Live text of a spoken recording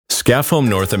Scaffoam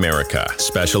North America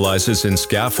specializes in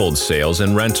scaffold sales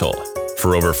and rental.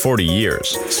 For over 40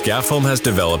 years, Scaffoam has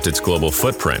developed its global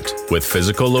footprint with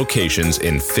physical locations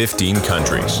in 15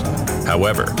 countries.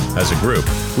 However, as a group,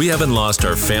 we haven't lost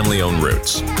our family-owned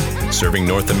roots. Serving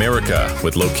North America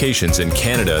with locations in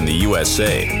Canada and the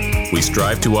USA, we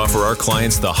strive to offer our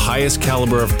clients the highest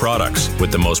caliber of products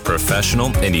with the most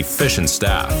professional and efficient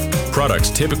staff. Products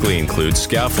typically include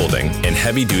scaffolding and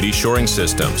heavy-duty shoring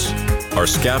systems. Our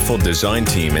scaffold design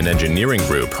team and engineering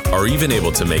group are even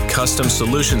able to make custom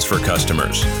solutions for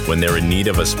customers when they're in need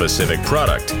of a specific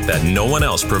product that no one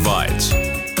else provides.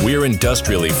 We are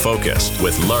industrially focused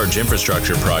with large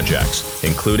infrastructure projects,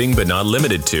 including but not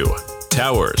limited to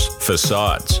towers,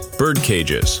 facades, bird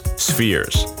cages,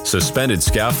 spheres, suspended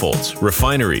scaffolds,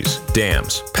 refineries,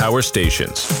 dams, power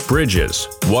stations, bridges,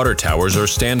 water towers or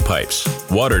standpipes,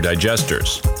 water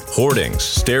digesters, hoardings,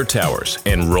 stair towers,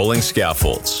 and rolling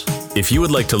scaffolds. If you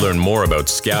would like to learn more about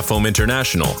Scaffoam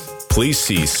International, please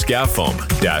see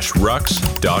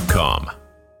scaffoam-rux.com.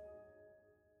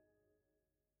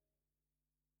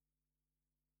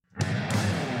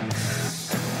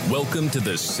 Welcome to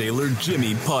the Sailor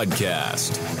Jimmy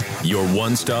Podcast, your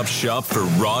one-stop shop for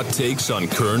raw takes on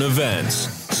current events,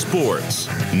 sports,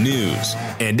 news,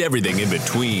 and everything in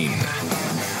between.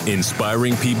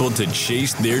 Inspiring people to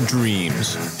chase their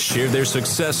dreams, share their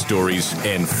success stories,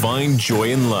 and find joy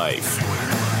in life.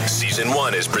 Season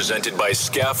 1 is presented by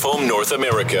Scaffoam North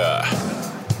America.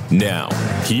 Now,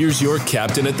 here's your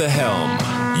captain at the helm,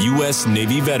 U.S.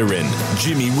 Navy veteran,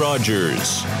 Jimmy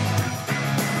Rogers.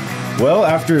 Well,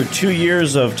 after 2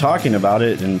 years of talking about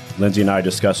it and Lindsay and I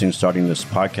discussing starting this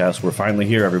podcast, we're finally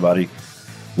here, everybody.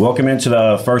 Welcome into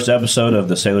the first episode of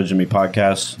the Sailor Jimmy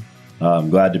Podcast.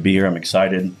 I'm glad to be here. I'm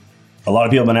excited. A lot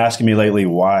of people have been asking me lately,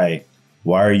 why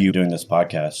are you doing this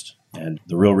podcast? And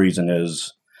the real reason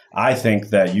is I think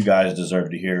that you guys deserve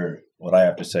to hear what I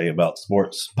have to say about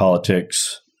sports,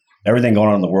 politics, everything going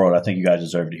on in the world. I think you guys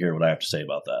deserve to hear what I have to say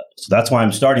about that. So that's why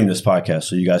I'm starting this podcast,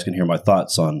 so you guys can hear my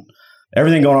thoughts on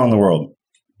everything going on in the world.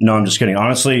 No, I'm just kidding.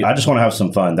 Honestly, I just want to have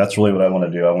some fun. That's really what I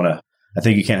want to do. I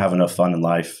think you can't have enough fun in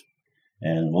life.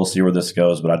 And we'll see where this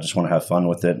goes, but I just want to have fun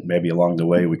with it. Maybe along the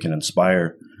way we can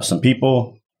inspire some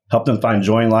people, help them find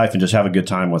joy in life, and just have a good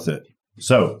time with it.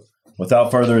 So,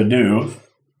 without further ado,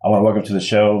 I want to welcome to the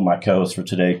show my co-host for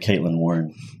today, Caitlin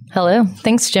Warren. Hello.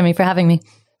 Thanks, Jimmy, for having me.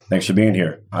 Thanks for being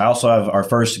here. I also have our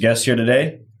first guest here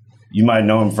today. You might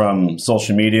know him from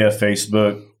social media,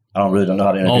 Facebook. I don't know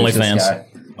how to introduce this guy.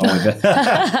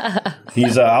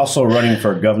 He's also running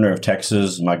for governor of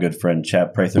Texas. My good friend,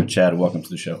 Chad Prather. Chad, welcome to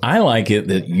the show. I like it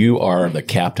that you are the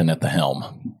captain at the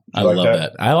helm. I love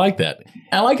that. I like that.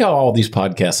 I like how all these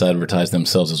podcasts advertise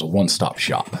themselves as a one-stop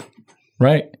shop,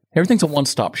 right? Everything's a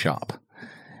one-stop shop.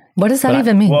 What does that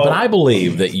even mean? But I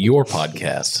believe that your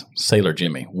podcast, Sailor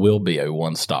Jimmy, will be a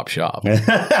one-stop shop.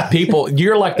 People,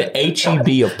 you're like the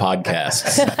HEB of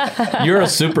podcasts. You're a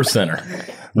super center.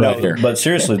 No, but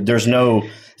seriously, there's no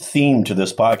theme to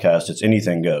this podcast. It's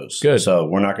anything goes. Good. So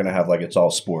we're not going to have like it's all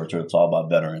sports or it's all about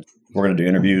veterans. We're going to do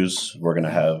interviews. We're going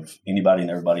to have anybody and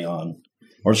everybody on.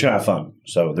 We're just going to have fun.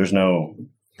 So there's no...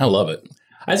 I love it.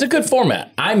 It's a good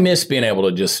format. I miss being able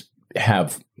to just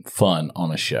have fun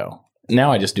on a show.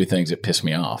 Now I just do things that piss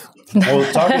me off.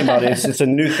 Well, talking about it, it's a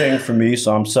new thing for me,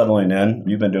 so I'm settling in.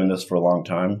 You've been doing this for a long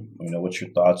time. What's your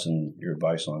thoughts and your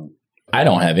advice on... I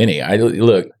don't have any.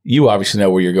 Look, you obviously know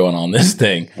where you're going on this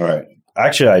thing. All right.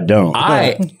 Actually, I don't.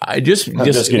 I just my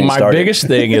started. biggest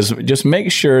thing is just make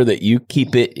sure that you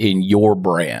keep it in your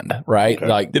brand, right? Okay.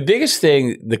 Like the biggest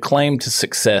thing, the claim to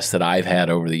success that I've had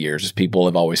over the years is people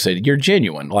have always said, you're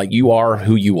genuine. Like you are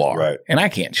who you are. Right. And I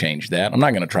can't change that. I'm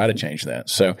not going to try to change that.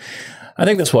 So I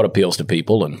think that's what appeals to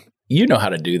people. And you know how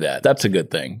to do that. That's a good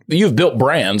thing. You've built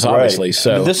brands, obviously. Right.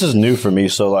 So but this is new for me.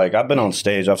 So like I've been on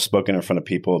stage, I've spoken in front of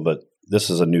people, but this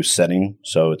is a new setting,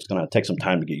 so it's going to take some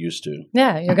time to get used to.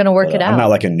 Yeah, you're going to work it out. I'm not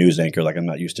like a news anchor, like I'm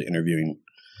not used to interviewing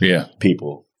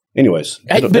people. Anyways,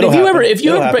 but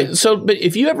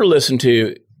if you ever listen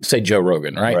to, say, Joe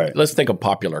Rogan, right? Let's think of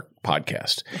popular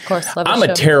podcast. Of course, I'm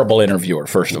a terrible interviewer.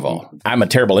 First of all, I'm a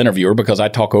terrible interviewer because I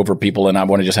talk over people and I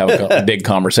want to just have a big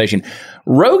conversation.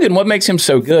 Rogan, what makes him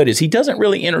so good is he doesn't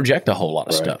really interject a whole lot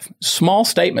of stuff. Small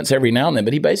statements every now and then,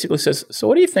 but he basically says, "So,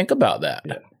 what do you think about that?"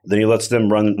 Yeah. Then he lets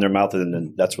them run their mouth, and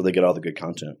then that's where they get all the good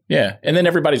content. Yeah. And then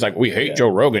everybody's like, we hate Joe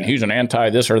Rogan. He's an anti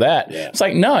this or that. Yeah. It's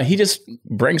like, no, he just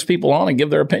brings people on and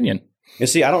give their opinion. And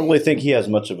see, I don't really think he has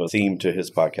much of a theme to his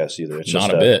podcast either. It's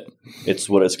not just a bit. It's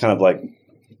kind of like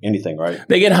anything, right?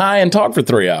 They get high and talk for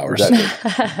 3 hours.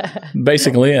 Exactly.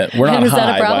 Basically it. We're not Is that a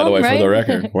high, by the problem, way, right? for the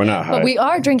record. We're not high. But we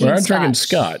are drinking We're scotch. drinking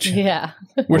scotch. Yeah.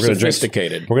 We're gonna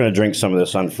sophisticated. We're going to drink some of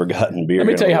this unforgotten beer. Let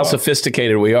me here tell in you a how while.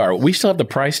 sophisticated we are. We still have the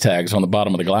price tags on the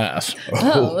bottom of the glass.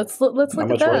 Oh, let's look How at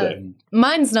much were that. they?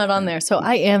 Mine's not on there, so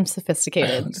I am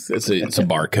sophisticated. It's a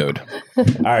barcode.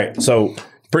 All right. So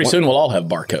Pretty soon we'll all have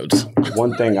barcodes.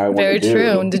 one thing I want Very to do.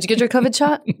 true. And did you get your COVID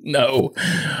shot? No,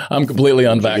 I'm completely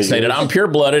unvaccinated. I'm pure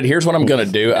blooded. Here's what I'm going to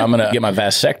do. I'm going to get my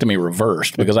vasectomy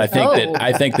reversed because I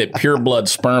think that pure blood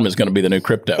sperm is going to be the new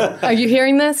crypto. Are you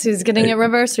hearing this? He's getting it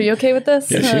reversed. Are you okay with this?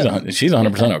 Yeah, she's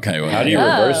 100% okay with it. How do you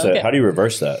reverse okay. it? How do you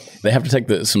reverse that? They have to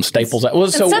take some staples out. Well,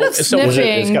 Instead of it's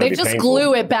sniffing, gotta they be just painful.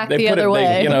 glue it back They the put other it-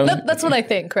 way. they- That's what I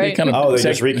think, right? kind of Oh, they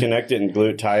just reconnect it and glue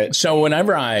it, tie it. So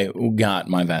whenever I got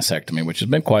my vasectomy, which has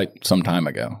been quite some time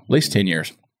ago, at least 10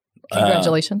 years.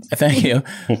 Congratulations. Thank you.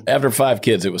 After 5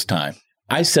 kids, it was time.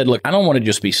 I said, look, I don't want to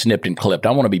just be snipped and clipped.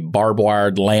 I want to be barbed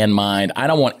wired, landmined. I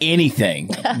don't want anything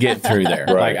get through there.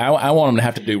 Right. Like I want them to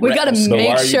have to do We got to retinal.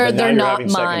 make sure but now they're you're not having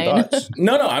second mine. thoughts.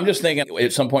 No, I'm just thinking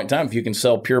at some point in time, if you can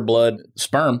sell pure blood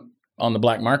sperm on the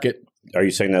black market. Are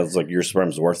you saying that it's like your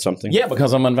sperm's worth something? Yeah,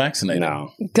 because I'm unvaccinated.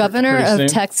 No. Governor Pretty soon.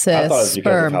 of Texas, I thought it was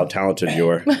because of sperm. how talented you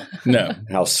are, No.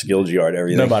 how skilled you are at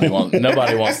everything.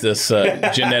 Nobody wants this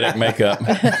genetic makeup.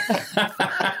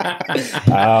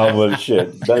 Oh, but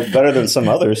shit. Better than some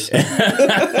others.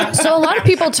 So a lot of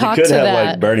people talk Could to have that.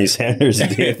 like Bernie Sanders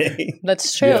DNA.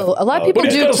 That's true. A lot of people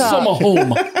Let's do go to summer talk home.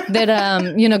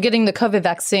 that getting the COVID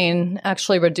vaccine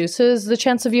actually reduces the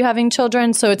chance of you having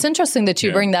children. So it's interesting that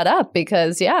you bring that up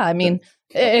because,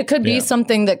 it could be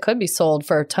something that could be sold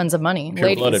for tons of money.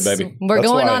 Pure-blooded, Ladies, baby. we're That's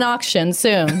going why- on auction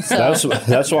soon. So,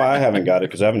 That's why I haven't got it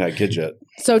because I haven't had kids yet.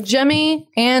 so Jimmy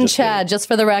and Chad, just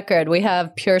for the record, we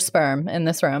have pure sperm in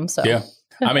this room. So Yeah.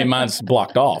 I mean, mine's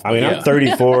blocked off. I mean, yeah. I'm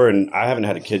 34 and I haven't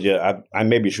had a kid yet. I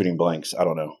may be shooting blanks. I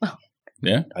don't know.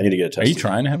 Yeah. I need to get a test. Are you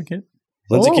trying to have a kid?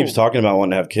 Lindsay Oh. keeps talking about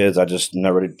wanting to have kids. I just not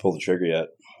ready to pull the trigger yet.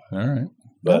 All right.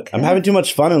 But I'm having too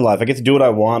much fun in life. I get to do what I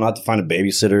want. I have to find a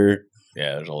babysitter.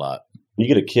 Yeah, there's a lot. When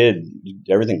you get a kid,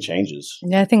 everything changes.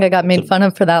 yeah, I think I got made fun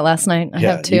of for that last night. I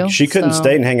have too. She couldn't so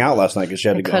stay and hang out last night because she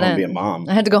had to go home and be a couldn't. mom.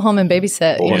 I had to go home and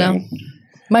babysit, Boring.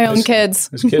 my own kids.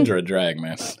 Those kids are a drag,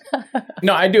 man.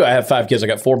 No, I do. I have 5 kids. I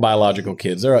got 4 biological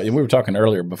kids. We were talking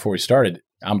earlier before we started.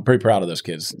 I'm pretty proud of those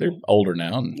kids. They're older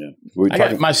now. And Yeah. We were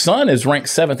talking, my son is ranked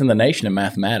 7th in the nation in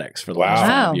mathematics for the last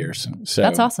Wow. 5 years. So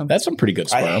That's awesome. That's some pretty good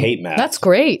sperm. I hate math. That's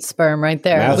great sperm right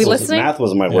there. Math Are we was, listening? Math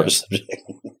was my worst subject.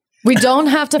 We don't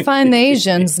have to find the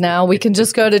Asians now. We can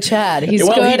just go to Chad. He's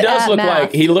well, good he does at look math.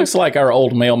 like he looks like our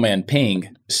old mailman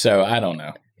Ping. So I don't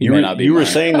know. He may not be. You were mine.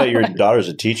 saying that your daughter's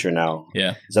a teacher now.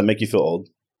 Yeah. Does that make you feel old?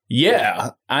 Yeah,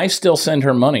 I still send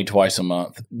her money twice a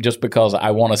month just because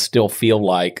I want to still feel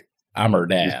like I'm her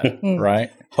dad, right?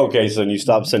 Okay, so when you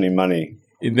stop sending money,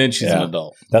 And then she's an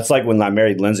adult. that's like when I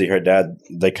married Lindsay. Her dad,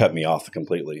 they cut me off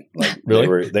completely. Like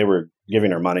Really? they were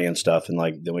giving her money and stuff, and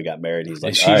like then we got married. He's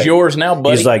like, She's "All right." yours now,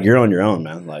 buddy. He's like, you're on your own,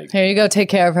 man. Like Here you go. Take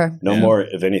care of her. no more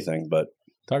of anything. But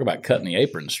Talk about cutting the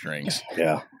apron strings.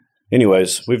 yeah.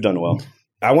 Anyways, we've done well.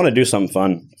 I want to do something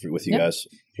fun with you guys.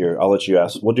 Here, I'll let you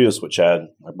ask. We'll do this with Chad.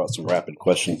 I brought some rapid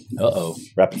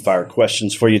fire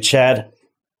questions for you, Chad.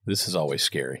 This is always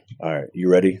scary. All right, you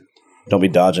ready? Don't be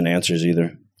dodging answers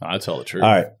either. I tell the truth.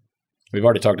 All right. We've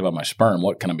already talked about my sperm.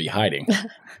 What can I be hiding?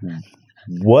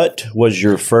 What was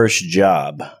your first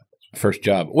job? First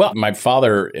job. Well, my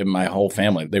father and my whole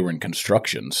family, they were in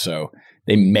construction. So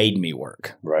they made me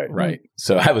work. Right. Right.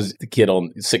 So I was the kid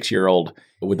on 6-year-old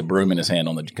with the broom in his hand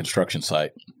on the construction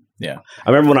site. Yeah. I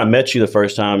remember when I met you the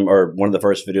first time, or one of the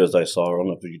first videos I saw. I don't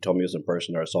know if you told me it was in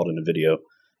person or I saw it in a video.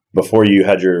 Before you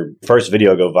had your first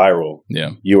video go viral,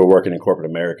 Yeah. you were working in corporate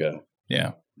America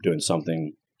Yeah. doing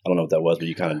something. I don't know what that was, but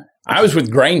you kind of I was with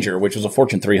Grainger, which was a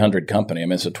Fortune 300 company. I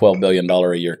mean, it's a $12 billion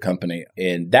a year company.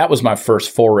 And that was my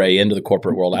first foray into the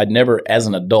corporate world. I'd never, as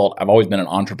an adult, I've always been an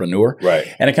entrepreneur. right.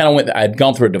 And I kind of I'd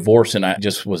gone through a divorce and I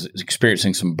just was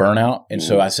experiencing some burnout. And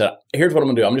so I said, here's what I'm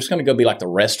going to do. I'm just going to go be like the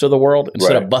rest of the world.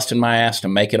 Instead Right. of busting my ass to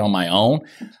make it on my own,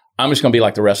 I'm just going to be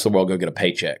like the rest of the world, go get a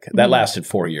paycheck. That lasted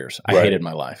 4 years. I Right. hated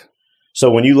my life.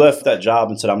 So when you left that job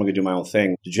and said, I'm going to do my own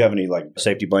thing, did you have any like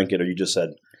safety blanket or you just said,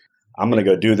 I'm going to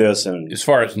go do this? And As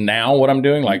far as now, what I'm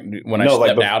doing, like when I No,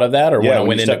 like stepped out of that or when I when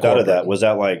went you into stepped out of corporate? that, was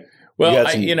that like, Well, you had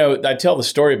some- I tell the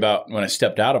story about when I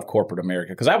stepped out of corporate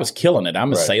America because I was killing it.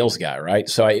 I'm a Right. sales guy, right?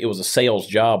 So it was a sales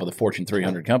job with a Fortune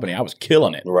 300 company. I was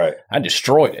killing it. right, I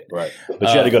destroyed it. right. But you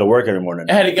had to go to work every morning.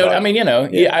 I had to go. I mean,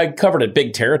 I covered a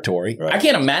big territory. Right. I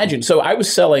can't imagine. So I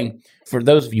was selling. For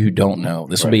those of you who don't know,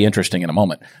 this will be interesting in a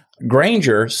moment.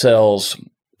 Grainger sells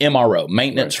MRO,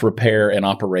 maintenance, repair, and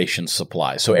operations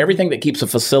supply. So everything that keeps a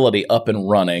facility up and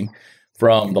running,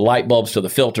 from the light bulbs to the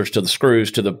filters to the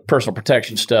screws to the personal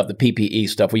protection stuff, the PPE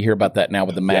stuff. We hear about that now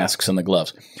with the masks and the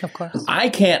gloves. Of course. I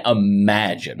can't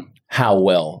imagine how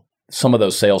well some of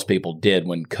those salespeople did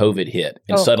when COVID hit.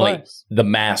 And suddenly the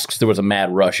masks, there was a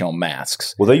mad rush on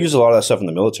masks. Well, they use a lot of that stuff in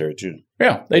the military too.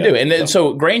 Yeah, they do. And then,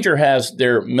 so Grainger has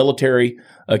their military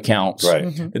accounts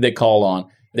that they call on.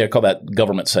 They call that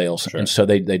government sales. Sure. And so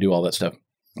they do all that stuff.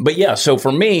 But yeah, so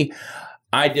for me,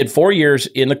 I did 4 years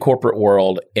in the corporate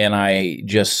world, and I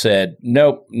just said,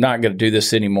 nope, not going to do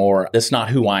this anymore. That's not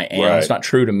who I am. Right. It's not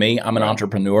true to me. I'm an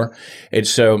entrepreneur. And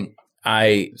so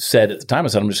I said at the time, I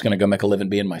said, I'm just going to go make a living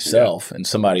being myself. And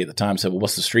somebody at the time said, well,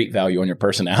 what's the street value on your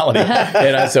personality?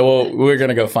 And I said, well, we're going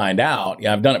to go find out.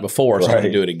 Yeah, I've done it before, so I'm going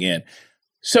to do it again.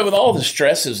 So with all the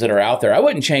stresses that are out there, I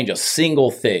wouldn't change a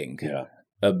single thing.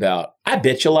 About, I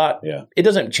bitch a lot. Yeah. It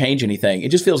doesn't change anything. It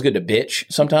just feels good to bitch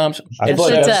sometimes. I feel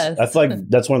like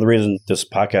that's one of the reasons this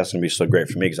podcast is going to be so great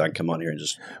for me, because I can come on here and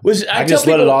just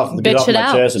let it off, get off my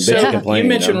chest and bitch and complain. You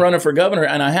mentioned running for governor,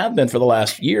 and I have been for the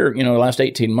last year, the last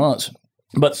 18 months.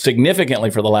 But significantly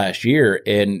for the last year,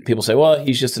 and people say, well,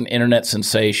 he's just an internet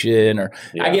sensation, or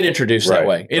I get introduced that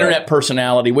way. Internet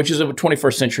personality, which is a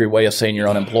 21st century way of saying you're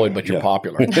unemployed, but you're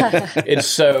popular. And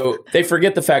so they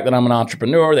forget the fact that I'm an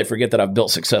entrepreneur. They forget that I've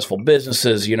built successful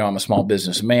businesses. I'm a small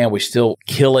businessman. We still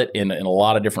kill it in a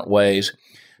lot of different ways.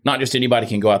 Not just anybody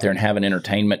can go out there and have an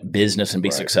entertainment business and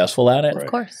be successful at it. Of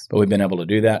course. But we've been able to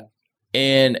do that.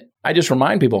 And I just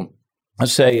remind people, I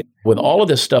say, with all of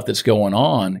this stuff that's going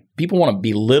on, people want to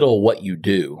belittle what you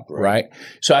do, right?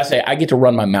 So I say, I get to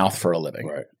run my mouth for a living.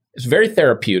 Right. It's very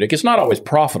therapeutic. It's not always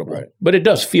profitable, but it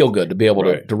does feel good to be able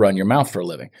to run your mouth for a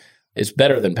living. It's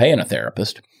better than paying a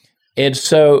therapist. And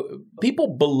so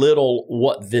people belittle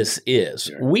what this is.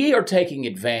 Yeah. We are taking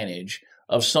advantage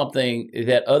of something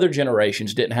that other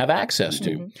generations didn't have access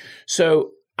to.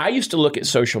 So I used to look at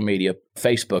social media,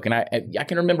 Facebook, and I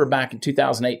can remember back in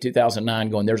 2008, 2009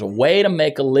 going, there's a way to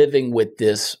make a living with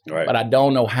this, but I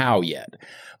don't know how yet.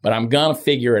 But I'm going to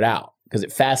figure it out because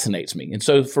it fascinates me. And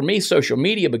so for me, social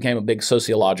media became a big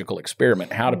sociological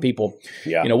experiment. How do people,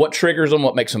 what triggers them,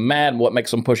 what makes them mad, what makes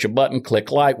them push a button,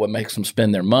 click like, what makes them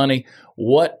spend their money,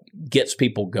 what gets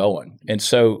people going. And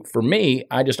so for me,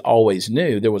 I just always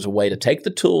knew there was a way to take the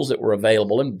tools that were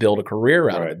available and build a career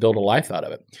out of it, build a life out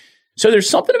of it. So there's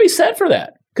something to be said for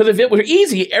that. Because if it were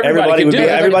easy, everybody could do it.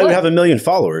 Everybody would have 1 million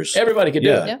followers. Everybody could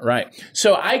do it, right?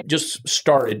 So I just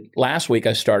started, last week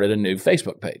I started a new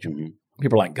Facebook page.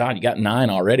 People are like, God, you got 9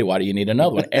 already. Why do you need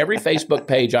another one? Every Facebook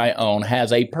page I own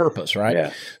has a purpose, right?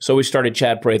 Yeah. So we started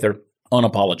Chad Prather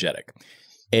Unapologetic,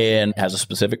 and has a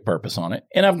specific purpose on it.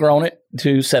 And I've grown it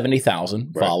to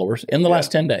 70,000 followers in the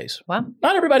last 10 days. Wow.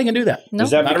 Not everybody can do that. No.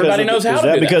 Not everybody knows how to do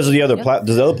that. Is that because of the other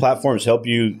does the other platforms help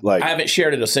you? Like, I haven't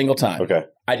shared it a single time. Okay.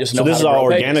 I just know so this how to is all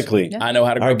grow organically. Pages. I know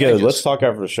how to grow all right, good. pages. Let's talk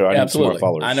after the show. I need some more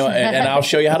followers. I know, and I'll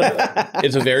show you how to do it.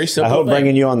 It's a very simple I hope thing.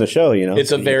 Bringing you on the show,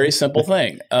 It's a very simple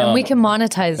thing. And we can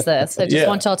monetize this. I just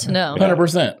want y'all to know.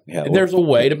 100%. Yeah, there's a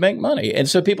way to make money. And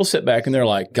so people sit back and they're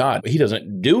like, God, he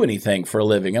doesn't do anything for a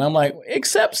living. And I'm like,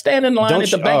 except stand in line at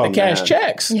the bank to cash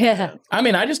checks. Yeah. I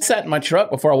mean, I just sat in my truck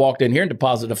before I walked in here and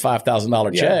deposited a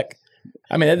 $5,000 check.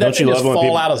 I mean, that doesn't just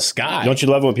fall out of the sky. Don't you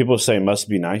love when people say, must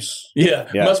be nice? Yeah.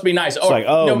 Must be nice. It's like,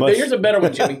 here's a better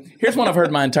one, Jimmy. Here's one I've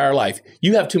heard my entire life.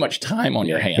 You have too much time on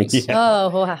your hands. Oh,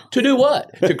 wow. To do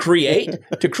what? To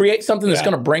create something that's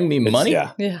going to bring me money?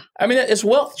 Yeah. I mean, it's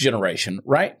wealth generation,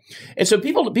 right? And so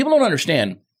people don't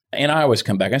understand. And I always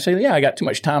come back and say, I got too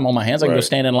much time on my hands. I can go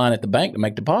stand in line at the bank to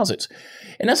make deposits.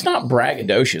 And that's not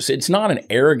braggadocious. It's not an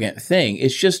arrogant thing.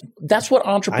 It's just, that's what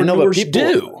entrepreneurs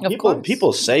do.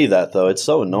 People say that, though. It's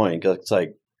so annoying because it's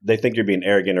like they think you're being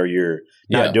arrogant or you're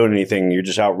not doing anything. You're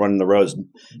just out running the roads,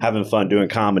 having fun, doing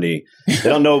comedy. They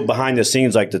don't know behind the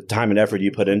scenes, like the time and effort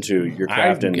you put into your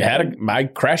craft. I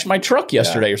crashed my truck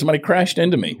yesterday or somebody crashed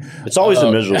into me. It's always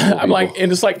a miserable. And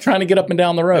it's like trying to get up and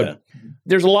down the road. Yeah.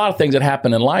 There's a lot of things that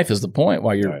happen in life is the point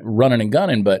while you're running and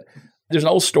gunning. But there's an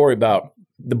old story about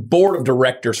the board of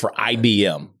directors for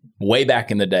IBM way back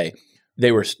in the day.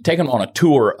 They were taken on a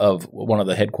tour of one of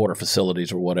the headquarter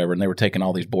facilities or whatever, and they were taking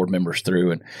all these board members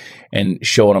through and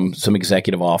showing them some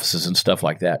executive offices and stuff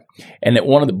like that. And that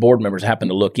one of the board members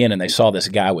happened to look in, and they saw this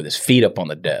guy with his feet up on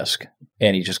the desk,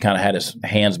 and he just kind of had his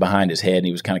hands behind his head, and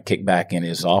he was kind of kicked back in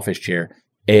his office chair.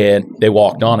 And they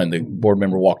walked on, and the board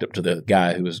member walked up to the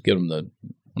guy who was giving him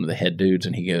one of the head dudes,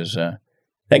 and he goes, that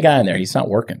guy in there, he's not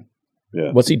working.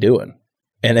 Yeah. What's he doing?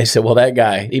 And they said, well, that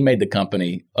guy, he made the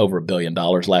company over $1 billion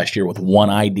last year with one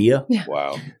idea. Yeah.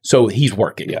 Wow. So he's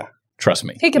working. Yeah. Trust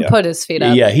me. He can put his feet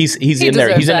up. Yeah, he's in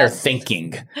there. He's in there that.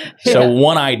 thinking. So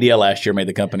one idea last year made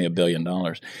the company $1 billion.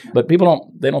 But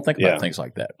people don't think about things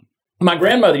like that. My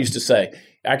grandmother used to say,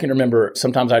 I can remember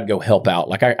sometimes I'd go help out.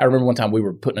 Like I remember one time we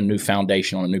were putting a new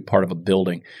foundation on a new part of a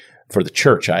building for the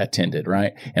church I attended,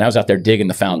 right? And I was out there digging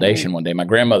the foundation one day. My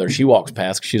grandmother, she walks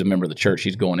past, she's a member of the church.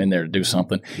 She's going in there to do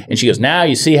something. And she goes, now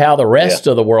you see how the rest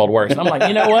of the world works. And I'm like,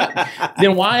 you know what?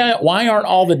 Then why aren't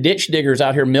all the ditch diggers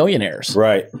out here millionaires?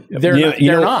 Right. They're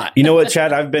not. You know what,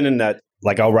 Chad? I've been in that.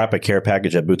 Like I'll wrap a care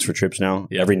package at Boots for Trips now.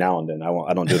 Every now and then.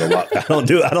 I don't do it a lot. I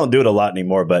don't do it a lot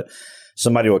anymore. But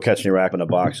somebody will catch me wrapping a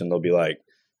box and they'll be like,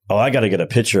 oh, I got to get a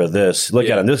picture of this. Look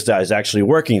at him. This guy's actually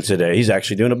working today. He's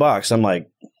actually doing a box. I'm like,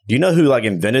 do you know who like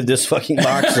invented this fucking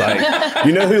box? Like,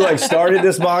 you know who like started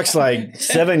this box like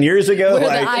 7 years ago? Where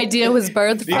like, the idea was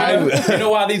birthed from. Do you know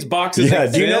why these boxes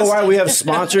exist? Do you know why we have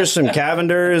sponsors from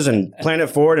Cavenders and Planet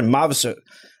Ford and Mobs?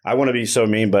 I want to be so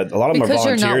mean, but a lot of them are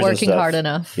volunteers. Because you're not working and stuff. hard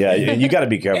enough. Yeah, you got to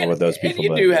be careful with those people.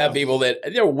 And you do have people that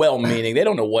they're well-meaning. They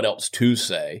don't know what else to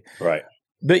say. Right.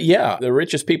 But yeah, the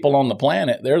richest people on the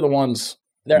planet, they're the ones,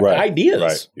 they're ideas.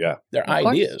 Right, yeah. They're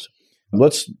ideas.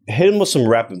 Let's hit him with some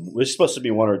rapid. It's supposed to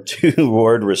be 1 or 2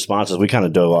 word responses. We kind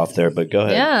of dove off there, but go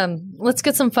ahead. Yeah. Let's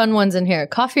get some fun ones in here.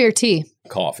 Coffee or tea?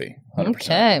 Coffee. 100%.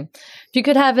 Okay. If you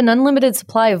could have an unlimited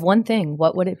supply of one thing,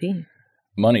 what would it be?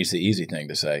 Money's the easy thing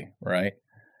to say, right?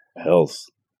 Health.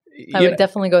 I would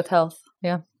definitely go with health.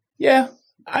 Yeah. Yeah.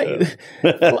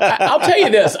 I'll tell you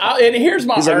this. And here's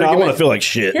my argument. I want to feel like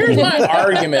shit. Here's my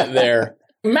argument there.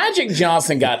 Magic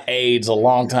Johnson got AIDS a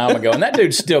long time ago, and that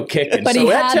dude's still kicking. But he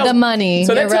had the money.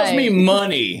 So that tells me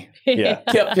money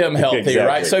kept him healthy, Exactly.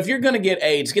 right? So if you're going to get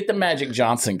AIDS, get the Magic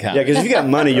Johnson kind. Yeah, because if you got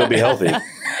money, you'll be healthy.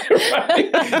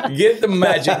 Right? Get the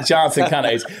Magic Johnson kind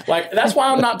of AIDS. Like, that's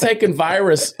why I'm not taking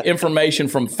virus information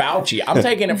from Fauci. I'm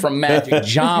taking it from Magic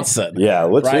Johnson. Yeah,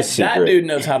 what's his secret? That dude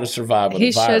knows how to survive with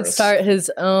a virus. He should start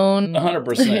his own.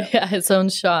 100%. Yeah, his own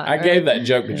shot. I gave that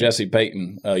joke to Jesse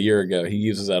Payton a year ago. He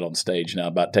uses that on stage now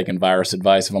about taking virus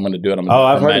advice. If I'm going to do it, I'm going to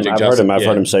I've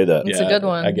heard him say that. It's a good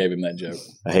one. I gave him that joke.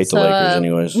 I hate the Lakers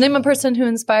anyways. Name a person who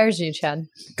inspires you, Chad.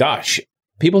 Gosh,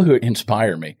 people who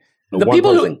inspire me. The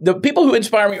people who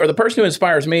inspire me, or the person who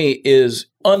inspires me, is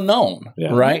unknown,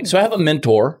 right? So I have a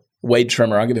mentor, Wade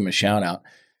Trimmer. I'll give him a shout out,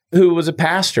 who was a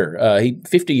pastor. He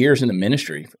 50 years in the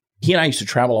ministry. He and I used to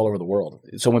travel all over the world.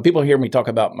 So when people hear me talk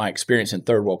about my experience in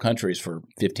third world countries for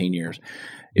 15 years,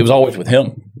 it was always with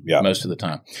him most of the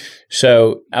time.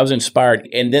 So I was inspired.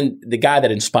 And then the guy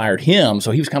that inspired him,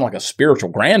 so he was kind of like a spiritual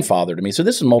grandfather to me. So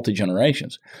this is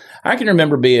multi-generations. I can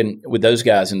remember being with those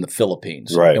guys in the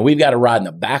Philippines. Right. And we've got to ride in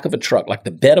the back of a truck, like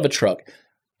the bed of a truck.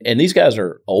 And these guys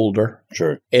are older.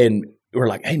 Sure. And we're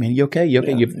like, hey, man, you okay? You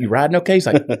okay? You riding okay? He's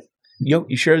like,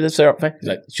 you sure this is okay? He's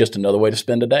like, it's just another way to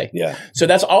spend a day. Yeah. So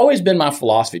that's always been my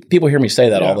philosophy. People hear me say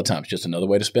that all the time. It's just another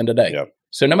way to spend a day. Yeah.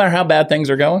 So no matter how bad things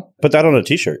are going. Put that on a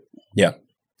T-shirt. Yeah.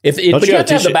 But you have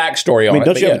to have the backstory on it.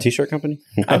 Don't you have a T-shirt company?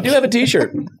 I do have a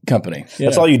T-shirt company. Yeah.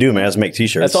 That's all you do, man, is make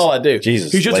T-shirts. That's all I do.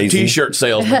 Jesus, he's just lazy. a T-shirt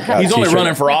salesman. He's only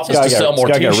running for office to sell more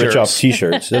T-shirts. Got rich off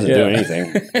T-shirts. Doesn't do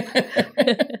anything.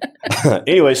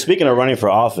 Anyway, speaking of running for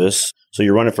office, so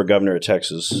you're running for governor of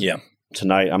Texas. Yeah.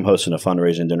 Tonight, I'm hosting a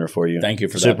fundraising dinner for you. Thank you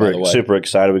for that, by the way. Super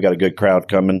excited. We got a good crowd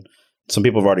coming. Some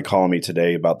people have already called me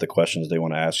today about the questions they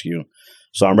want to ask you.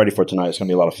 So I'm ready for tonight. It's going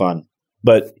to be a lot of fun.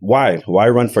 But why? Why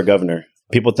run for governor?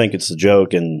 People think it's a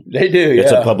joke and they do.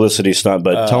 It's a publicity stunt,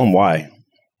 but tell them why.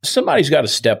 Somebody's got to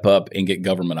step up and get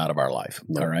government out of our life.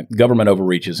 All right. Government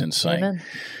overreach is insane. Amen.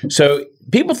 So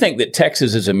people think that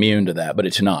Texas is immune to that, but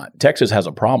it's not. Texas has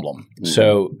a problem. Mm-hmm.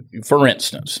 So, for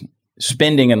instance,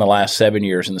 spending in the last 7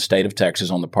 years in the state of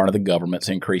Texas on the part of the government's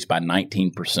increased by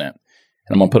 19%. And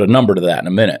I'm going to put a number to that in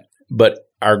a minute. But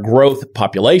our growth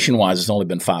population-wise has only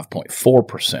been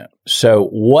 5.4%. So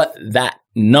what that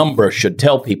number should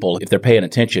tell people, if they're paying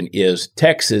attention, is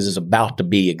Texas is about to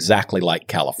be exactly like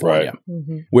California,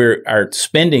 where our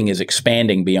spending is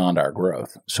expanding beyond our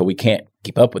growth. So we can't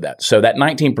keep up with that. So that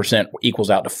 19% equals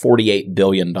out to $48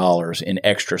 billion in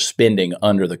extra spending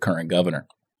under the current governor.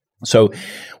 So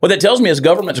what that tells me is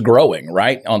government's growing,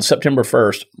 right? On September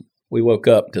 1st, we woke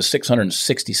up to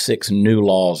 666 new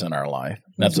laws in our life.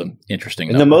 That's an interesting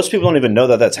number. And then most people don't even know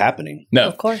that that's happening. No.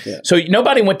 Of course. Yeah. So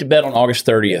nobody went to bed on August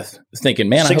 30th thinking,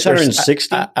 man,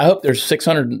 660? I hope there's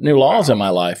 600 new laws in my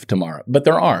life tomorrow. But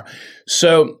there are.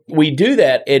 So we do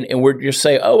that, and we're just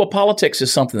saying, oh, well, politics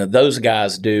is something that those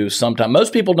guys do sometime.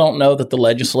 Most people don't know that the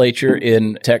legislature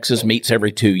in Texas meets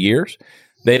every 2 years.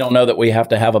 They don't know that we have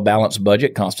to have a balanced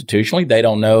budget constitutionally. They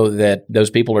don't know that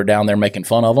those people are down there making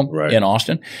fun of them in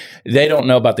Austin. They don't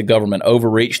know about the government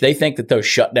overreach. They think that those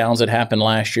shutdowns that happened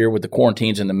last year with the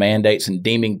quarantines and the mandates and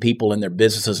deeming people in their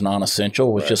businesses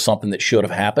non-essential was just something that should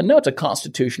have happened. No, it's a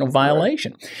constitutional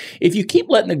violation. If you keep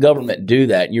letting the government do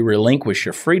that and you relinquish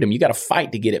your freedom, you got to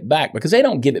fight to get it back because they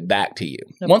don't give it back to you.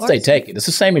 Once they take it, it's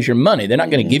the same as your money. They're not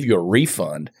going to give you a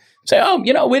refund. Say,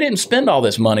 we didn't spend all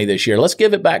this money this year. Let's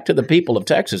give it back to the people of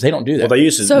Texas. They don't do that. Well, they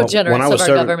used to, generous when I was of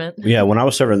our government. Yeah, when I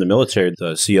was serving in the military,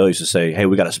 the CEO used to say, hey,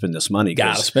 we got to spend this money.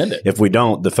 Got to spend it. If we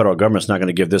don't, the federal government's not going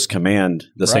to give this command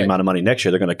the same amount of money next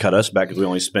year. They're going to cut us back because we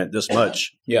only spent this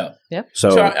much. Yeah.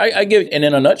 So I give, and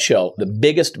in a nutshell, the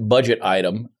biggest budget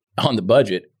item on the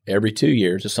budget every 2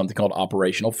 years is something called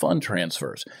operational fund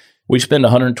transfers. We spend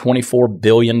 $124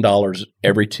 billion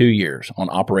every 2 years on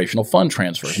operational fund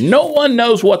transfers. No one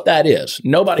knows what that is.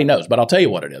 Nobody knows, but I'll tell you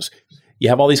what it is. You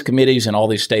have all these committees and all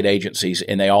these state agencies,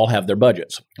 and they all have their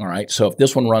budgets. All right. So if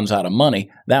this one runs out of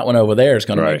money, that one over there is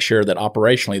going to make sure that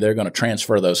operationally they're going to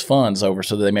transfer those funds over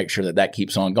so that they make sure that that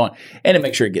keeps on going and to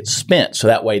make sure it gets spent. So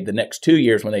that way the next 2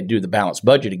 years when they do the balanced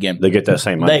budget again, they get that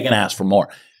same money. They can ask for more.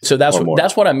 So that's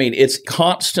what I mean. It's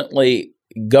constantly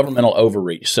governmental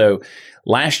overreach. So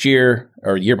last year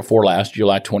or year before last,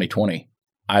 July 2020,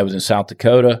 I was in South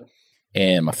Dakota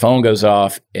and my phone goes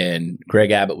off and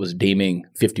Greg Abbott was deeming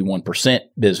 51%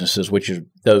 businesses, which is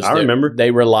those I remember.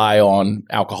 They rely on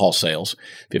alcohol sales.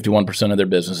 51% of their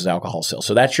business is alcohol sales.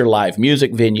 So that's your live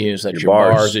music venues, that's your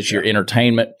bars, it's your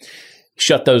entertainment.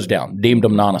 Shut those down, deemed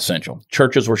them non-essential.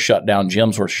 Churches were shut down,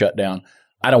 gyms were shut down.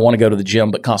 I don't want to go to the gym,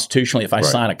 but constitutionally, if I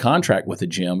sign a contract with the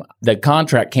gym, the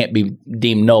contract can't be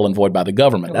deemed null and void by the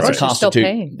government. That's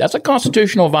that's a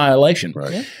constitutional violation.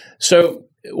 Right. Yeah. So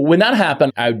when that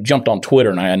happened, I jumped on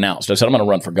Twitter and I announced, I said, I'm going to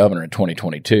run for governor in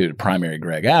 2022 to primary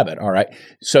Greg Abbott. All right.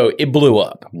 So it blew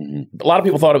up. A lot of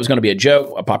people thought it was going to be a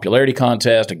joke, a popularity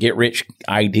contest, a get rich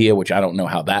idea, which I don't know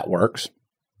how that works.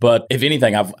 But if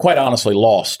anything, I've quite honestly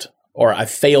lost or I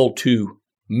failed to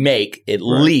make at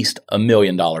least $1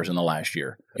 million in the last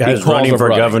year. Guys, running for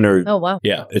governor. Oh, wow.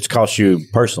 Yeah. It's cost you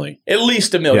personally. At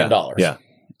least $1 million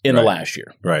in the last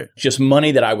year. Right. Just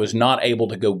money that I was not able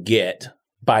to go get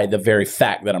by the very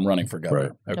fact that I'm running for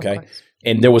governor. Right. Okay.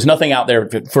 And there was nothing out there,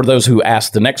 for those who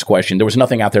asked the next question, there was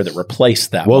nothing out there that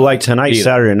replaced that. Well, like tonight,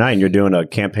 Saturday night, you're doing a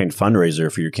campaign fundraiser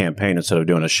for your campaign instead of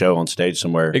doing a show on stage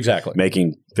somewhere. Exactly.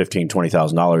 Making $15,000,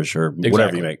 $20,000 or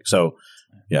whatever you make. So,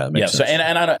 yeah, it makes sense. So,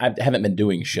 and I haven't been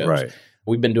doing shows. Right.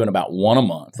 We've been doing about one a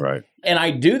month. Right. And I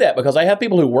do that because I have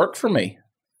people who work for me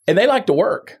and they like to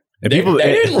work. And they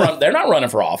didn't run. They're not running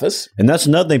for office. And that's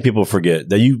another thing people forget,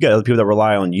 that you've got other people that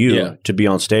rely on you to be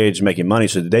on stage making money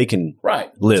so that they can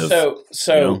live.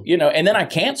 So and then I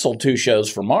canceled 2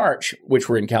 shows for March, which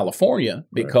were in California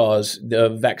because the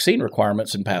vaccine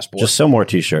requirements and passports. Just sell more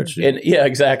T-shirts. And, yeah,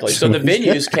 exactly. So the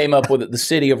venues came up with it. The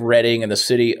city of Redding and the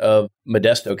city of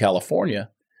Modesto,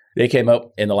 California. They came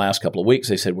up in the last couple of weeks.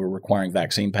 They said, we're requiring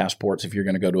vaccine passports if you're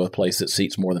going to go to a place that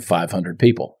seats more than 500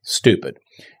 people. Stupid.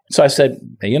 So I said,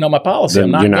 my policy.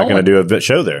 Then you're not going to do a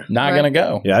show there. Not going to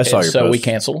go. Yeah, I saw your post. So we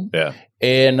canceled. Yeah.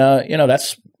 And,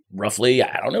 that's roughly,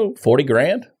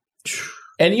 $40,000.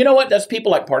 And you know what? That's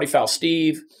people like Party Foul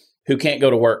Steve who can't go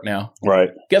to work now.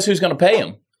 Right. Guess who's going to pay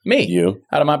him? Me. You.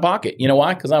 Out of my pocket. You know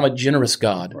why? Because I'm a generous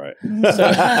God. Right. So,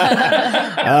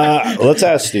 let's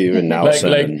ask Steve now.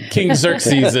 Like King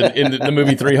Xerxes in the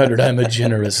movie 300, I'm a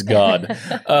generous God.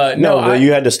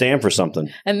 You had to stand for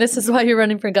something. And this is why you're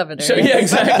running for governor. So, yeah,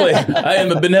 exactly. I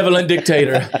am a benevolent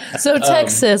dictator. So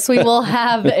Texas, we will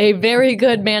have a very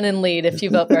good man in lead if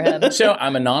you vote for him. So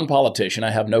I'm a non-politician.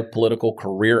 I have no political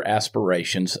career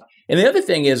aspirations. And the other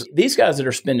thing is, these guys that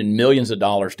are spending millions of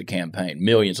dollars to campaign,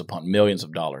 millions upon millions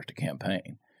of dollars to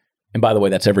campaign, and by the way,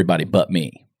 that's everybody but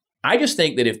me. I just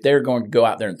think that if they're going to go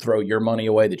out there and throw your money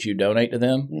away that you donate to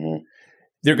them,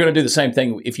 they're going to do the same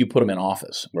thing if you put them in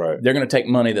office. Right. They're going to take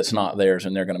money that's not theirs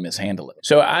and they're going to mishandle it.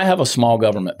 So I have a small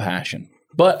government passion.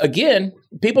 But again,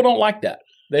 people don't like that.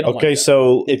 They don't like that.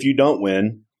 So if you don't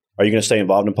win, are you going to stay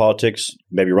involved in politics?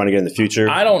 Maybe run again in the future?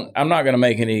 I'm not going to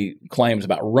make any claims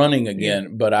about running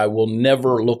again, but I will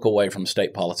never look away from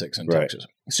state politics in Texas.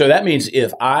 So that means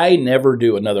if I never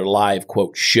do another live,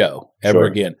 quote, show ever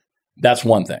again, that's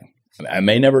one thing. I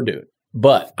may never do it,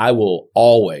 but I will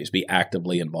always be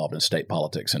actively involved in state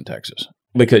politics in Texas.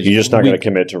 Because you're just not going to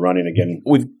commit to running again.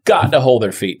 We've got to hold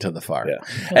their feet to the fire.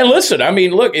 Yeah. And listen,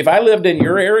 look, if I lived in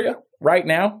your area right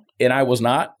now and I was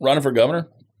not running for governor,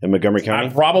 in Montgomery County? I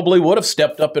probably would have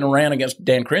stepped up and ran against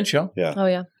Dan Crenshaw. Yeah. Oh,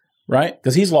 yeah. right?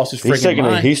 Because he's lost his freaking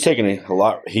mind. He's taking a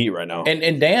lot of heat right now.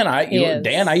 And Dan,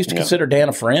 I used to consider Dan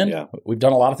a friend. Yeah. We've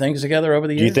done a lot of things together over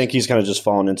the years. Do you think he's kind of just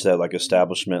fallen into that like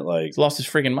establishment? Like He's lost his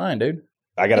freaking mind, dude.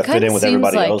 I got to fit in with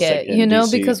everybody else. It, in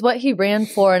DC. because what he ran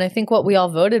for, and I think what we all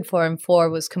voted for him for,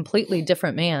 was completely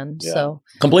different man. Yeah. So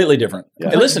completely different. Yeah.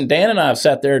 Hey, listen, Dan and I have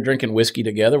sat there drinking whiskey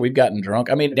together. We've gotten drunk.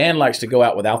 I mean, Dan likes to go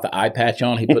out without the eye patch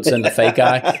on. He puts in the fake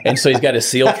eye, and so he's got his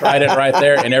seal trident right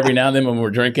there. And every now and then when we're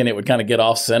drinking, it would kind of get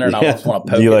off center, and I almost want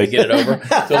to poke it to get it over.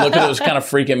 So look at it, was kind of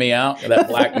freaking me out. That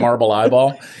black marble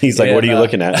eyeball. He's like, "What are you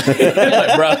looking at?"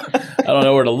 Like, bro, I don't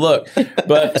know where to look.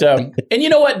 But and you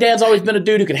know what? Dan's always been a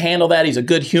dude who could handle that. He's a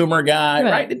good humor guy,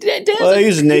 right?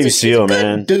 He's a Navy SEAL,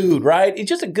 man. Dude, right? He's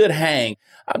just a good hang.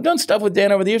 I've done stuff with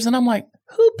Dan over the years, and I'm like,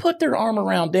 who put their arm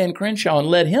around Dan Crenshaw and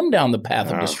led him down the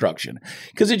path of destruction?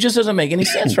 Because it just doesn't make any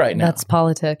sense right now. That's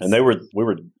politics. And we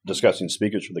were discussing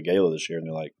speakers for the gala this year, and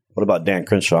they're like, "What about Dan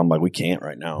Crenshaw?" I'm like, "We can't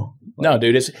right now." No,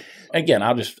 dude. It's again.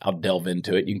 I'll delve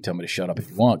into it. You can tell me to shut up if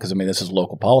you want, because I mean this is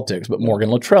local politics. But Morgan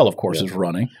Luttrell, of course, is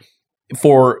running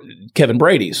for Kevin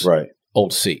Brady's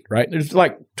old seat. Right? There's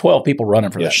like 12 people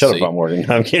running for that shut seat. up,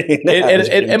 Morgan. I'm kidding.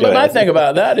 But my thing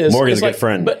about that is Morgan's a good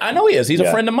friend. But I know he is. He's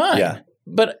a friend of mine. Yeah.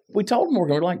 But we told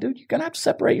Morgan, we're like, dude, you're gonna have to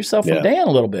separate yourself from Dan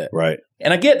a little bit. Right.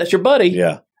 And I get that's your buddy.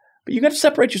 Yeah. But you got to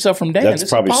separate yourself from Dan. That's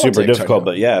probably super difficult,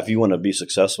 but yeah, if you want to be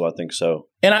successful, I think so.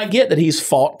 And I get that he's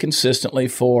fought consistently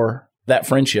for that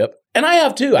friendship. And I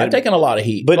have too. I've taken a lot of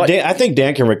heat. But I think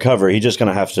Dan can recover. He's just going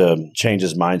to have to change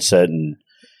his mindset, and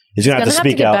he's going to have to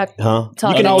speak out.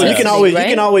 You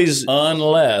can always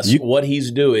unless what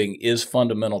he's doing is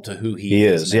fundamental to who he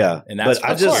is. Yeah. And that's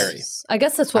scary. I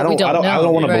guess that's what we don't know. I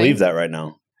don't want to believe that right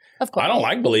now. Of course. I don't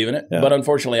like believing it, but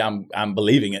unfortunately I'm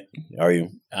believing it. Are you?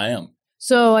 I am.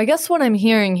 So I guess what I'm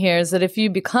hearing here is that if you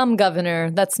become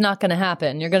governor, that's not going to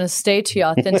happen. You're going to stay to your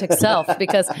authentic self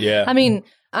because, I mean,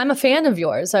 I'm a fan of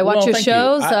yours. I watch your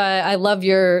shows. I love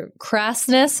your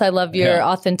crassness. I love your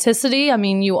authenticity. I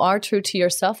mean, you are true to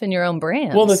yourself and your own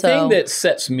brand. Well, the thing that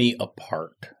sets me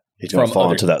apart He's going to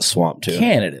fall into that swamp too.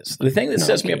 Candidates. The thing that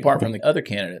sets me apart from the other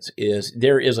candidates is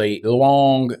there is a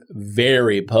long,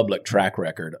 very public track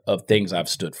record of things I've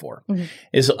stood for. Mm-hmm.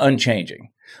 It's unchanging.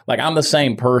 Like I'm the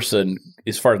same person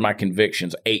as far as my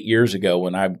convictions 8 years ago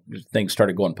when things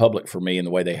started going public for me in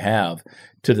the way they have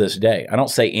to this day. I don't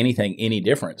say anything any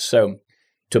different. So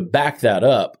to back that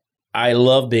up, I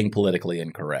love being politically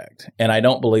incorrect, and I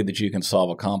don't believe that you can solve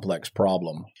a complex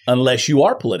problem unless you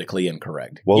are politically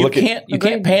incorrect. Well, you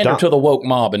can't pander to the woke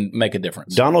mob and make a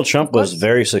difference. Donald Trump was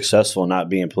very successful not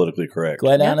being politically correct.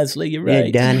 Quite honestly, you're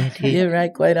right. You're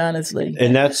right. Quite honestly,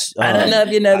 and that's I don't know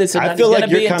if you know this. I feel like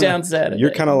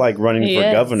you're kind of like running for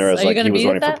governor as like he was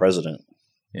running for president.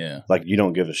 Yeah. Like you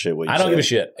don't give a shit what you say. I don't give a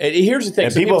shit. Here's the thing.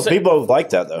 And people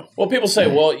like that though. Well, people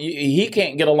say, well, he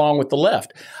can't get along with the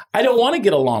left. I don't want to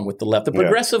get along with the left. The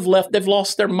progressive left, they've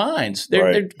lost their minds.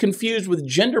 They're confused with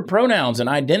gender pronouns and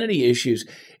identity issues.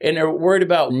 And they're worried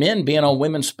about men being on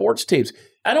women's sports teams.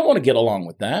 I don't want to get along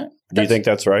with that. Do you think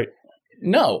that's right?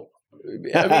 No.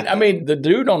 I mean, the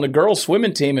dude on the girls'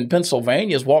 swimming team in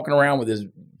Pennsylvania is walking around with his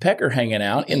pecker hanging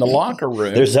out in the locker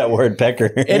room. There's that word, pecker.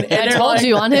 And I told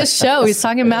you on his show, he's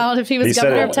talking about if he was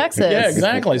governor of Texas. Yeah,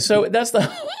 exactly. So that's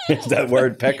the that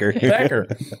word, pecker. Pecker.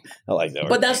 I like that word.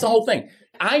 But that's the whole thing.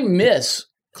 I miss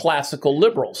classical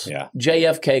liberals,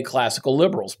 JFK classical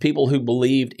liberals, people who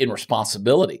believed in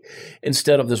responsibility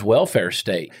instead of this welfare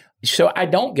state. So I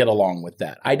don't get along with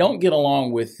that. I don't get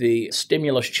along with the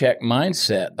stimulus check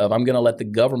mindset of I'm going to let the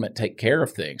government take care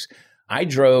of things. I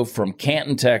drove from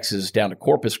Canton, Texas down to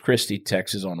Corpus Christi,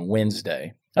 Texas on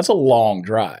Wednesday. That's a long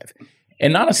drive.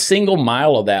 And not a single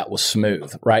mile of that was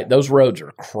smooth, right? Those roads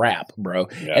are crap, bro.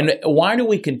 Yeah. And why do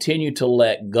we continue to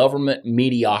let government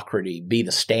mediocrity be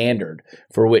the standard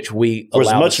for which we allow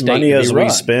as much the state money to be as run? We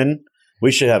spend?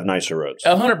 We should have nicer roads.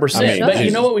 100%. But you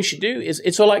know what we should do is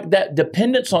it's so like that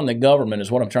dependence on the government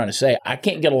is what I'm trying to say. I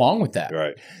can't get along with that.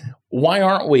 Right. Why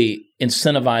aren't we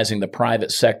incentivizing the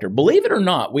private sector? Believe it or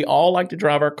not, we all like to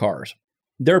drive our cars.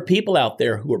 There are people out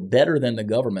there who are better than the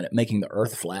government at making the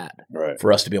earth flat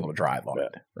for us to be able to drive on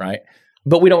it, right?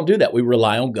 But we don't do that. We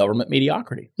rely on government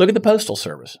mediocrity. Look at the Postal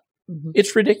Service. Mm-hmm.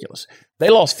 It's ridiculous. They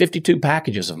lost 52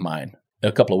 packages of mine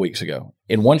a couple of weeks ago.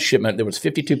 In one shipment, there was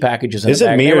 52 packages in Is the it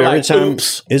bag. me or every time?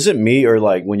 Is it me or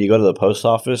like when you go to the post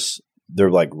office,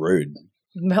 they're like rude?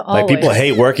 Like people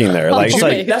hate working there. Like it's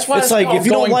like that's why it's like if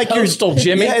you don't like coastal,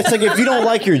 Jimmy. Yeah, it's like if you don't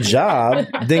like your job,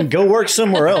 then go work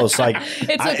somewhere else. Like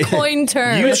it's a coin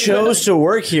term. You chose to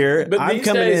work here. But I'm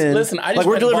coming in. Listen,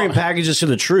 we're delivering packages to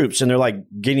the troops, and they're like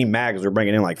getting mad because we're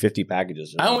bringing in like 50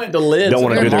 packages. I went to Lids. Don't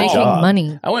want to do their job.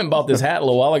 Money. I went and bought this hat a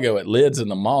little while ago at Lids in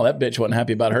the mall. That bitch wasn't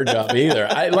happy about her job either.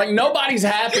 Nobody's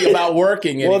happy about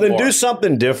working anymore. Well, then do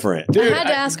something different. Dude, I had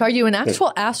to ask: are you an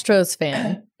actual Astros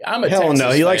fan? I'm a Hell Texas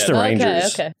no. He likes the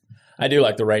Rangers. Okay. I do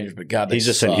like the Rangers, but God, he's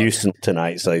just in Houston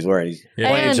tonight, so he's playing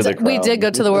to the crowd. We did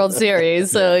go to the World Series,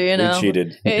 so we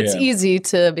cheated. It's easy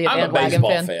to be a bandwagon fan. I'm a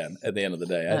baseball fan. At the end of the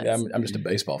day, nice. I'm just a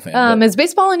baseball fan. Is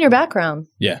baseball in your background?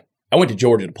 Yeah, I went to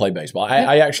Georgia to play baseball.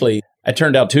 I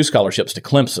turned down 2 scholarships to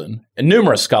Clemson and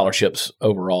numerous scholarships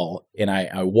overall, and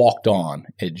I walked on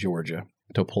at Georgia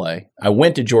to play. I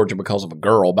went to Georgia because of a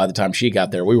girl. By the time she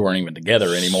got there, we weren't even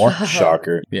together anymore.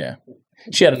 Shocker. Yeah.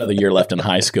 She had another year left in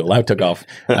high school. I took off.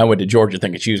 I went to Georgia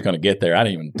thinking she was going to get there. I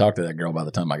didn't even talk to that girl by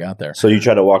the time I got there. So you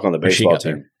tried to walk on the baseball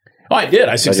team? Oh, I did.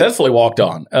 I successfully walked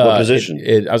on. What position?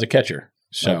 I was a catcher.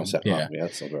 So yeah,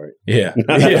 that sounds right. Yeah,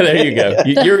 there you go.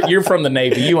 You're from the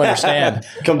Navy. You understand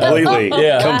completely.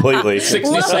 Completely.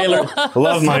 60 sailors.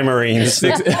 Love my Marines.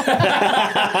 60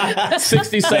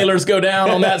 sailors go down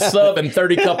on that sub, and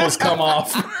 30 couples come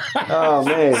off. Oh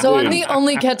man! So dude. I'm the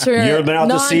only catcher. You've been out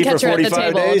to sea for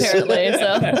 45 days. Apparently,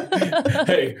 so.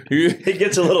 Hey, he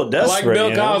gets a little desperate. Like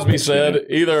Bill Cosby said,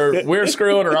 either we're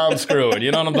screwing or I'm screwing.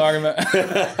 You know what I'm talking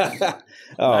about?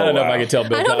 I don't know if I can tell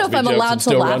Bill Cosby. I don't know if I'm allowed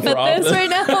to laugh at this right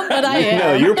now, but I am.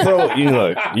 No, you're pro.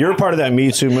 You're part of that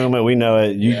Me Too movement. We know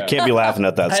it. You can't be laughing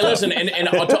at that stuff. Hey, listen, and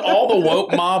to all the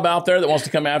woke mob out there that wants to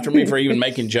come after me for even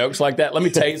making jokes like that, let me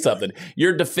tell you something.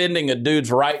 You're defending a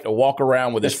dude's right to walk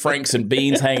around with his Franks and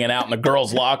beans hanging out in the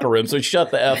girls' locker room, so shut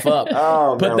the F up.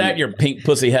 Put that in your pink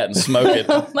pussy hat and smoke it.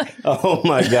 Oh,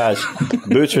 my gosh.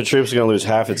 Boots for Troops are going to lose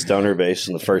half its donor base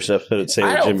in the first episode of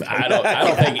Sailor Jimmy. I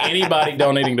don't think anybody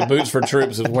donating to Boots for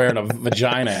Troops is wearing a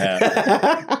vagina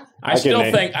hat. I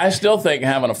still think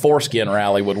having a foreskin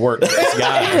rally would work for these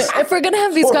guys. If we're going to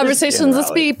have these conversations,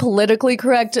 let's be politically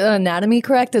correct, anatomy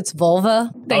correct. It's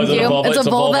vulva. Thank you. It's a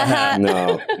vulva hat.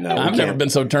 No. I've never been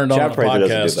so turned on a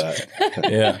podcast. Doesn't do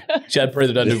that. Yeah. Chad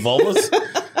Prather doesn't do vulvas.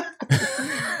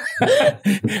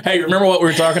 Hey, remember what we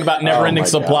were talking about? Never-ending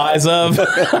supplies of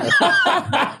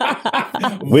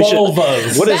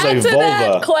vulvas. What is a vulva?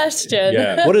 That question.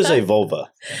 Yeah. What is a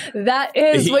vulva? That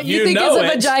is what you think is a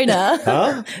vagina.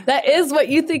 Huh? That is what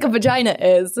you think a vagina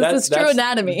is. This is true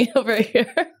anatomy over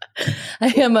here.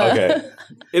 I am a. Okay.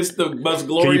 It's the most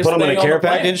glorious. Can you put them in a care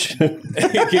package?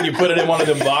 Can you put it in one of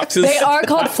them boxes? They are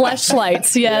called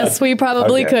fleshlights. Yes, we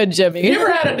probably could, Jimmy.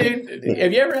 Have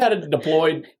you ever had a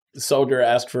deployed soldier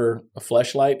ask for a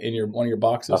fleshlight in one of your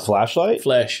boxes? A flashlight?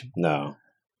 Flesh. No.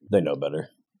 They know better.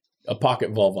 A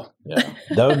pocket vulva. Yeah.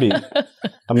 That would be.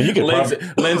 I mean, you could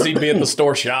Lindsay'd be at the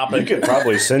store shopping. You could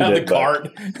probably send it. The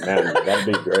cart. Man, that'd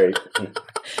be great.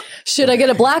 Should I get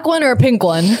a black one or a pink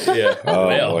one? Yeah.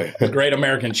 Boy. The Great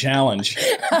American Challenge.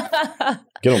 Get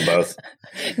them both.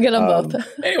 Get them both.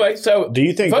 Anyway, so do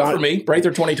you think vote for me,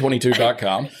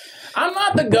 Prather2022.com. I'm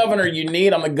not the governor you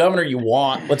need. I'm the governor you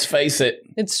want. Let's face it.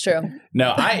 It's true.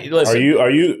 No, listen. Are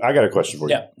you? I got a question for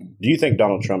you. Yeah. Do you think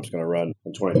Donald Trump's going to run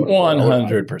in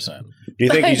 2024? 100%. Do you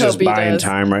think he's just buying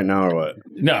time right now, or what?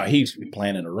 No, he's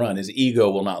planning to run. His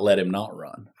ego will not let him not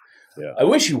run. Yeah. I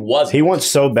wish he wasn't. He wants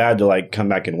so bad to come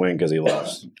back and win because he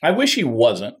lost. I wish he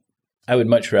wasn't. I would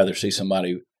much rather see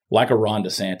somebody like a Ron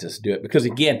DeSantis do it because,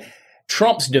 again,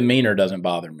 Trump's demeanor doesn't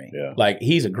bother me. Yeah.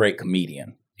 He's a great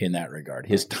comedian in that regard.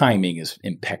 His timing is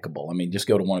impeccable. I mean, just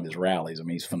go to one of his rallies. I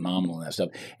mean, he's phenomenal in that stuff.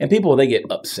 And people, they get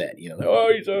upset. People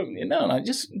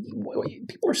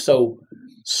are so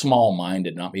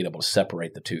small-minded not being able to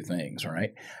separate the two things,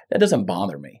 right? That doesn't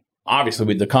bother me. Obviously,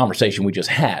 with the conversation we just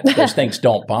had, those things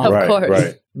don't bother me. Of course.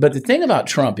 Right. But the thing about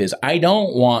Trump is I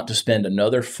don't want to spend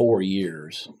another 4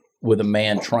 years with a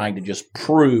man trying to just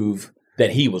prove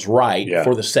that he was right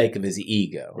for the sake of his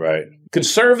ego. Right.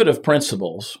 Conservative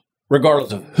principles,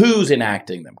 regardless of who's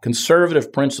enacting them,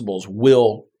 conservative principles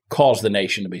will cause the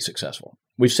nation to be successful.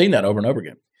 We've seen that over and over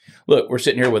again. Look, we're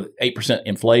sitting here with 8%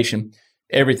 inflation.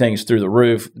 Everything's through the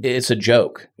roof. It's a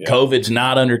joke. Yeah. COVID's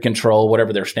not under control,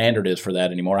 whatever their standard is for that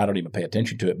anymore. I don't even pay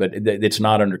attention to it, but it's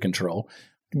not under control.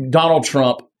 Donald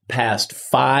Trump passed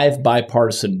 5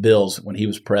 bipartisan bills when he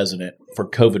was president for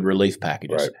COVID relief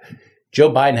packages. Right. Joe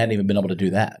Biden hadn't even been able to do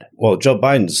that. Well, Joe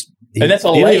Biden's And that's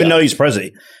a he didn't even know he's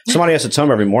president. Somebody has to tell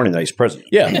him every morning that he's president.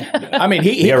 Yeah. I mean,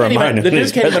 he can't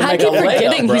even make a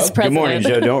layup, bro. He's president. Good morning,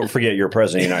 Joe. Don't forget you're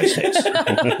president of the United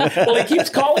States. Well, he keeps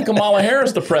calling Kamala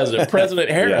Harris the president, President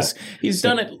Harris. Yeah. He's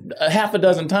done it a half a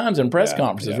dozen times in press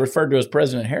conferences, referred to as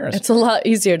President Harris. It's a lot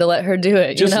easier to let her do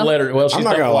it. Just let her. Well, she's I'm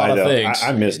not done a lot of things.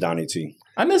 I miss Donnie T.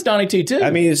 I miss Donnie T too. I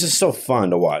mean, it's just so fun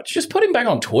to watch. Just put him back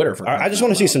on Twitter for. I just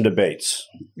want to see some debates.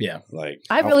 Yeah,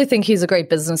 I really think he's a great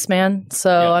businessman.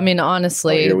 So I mean,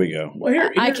 honestly, here we go. Well,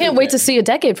 I can't wait to see a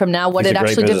decade from now what it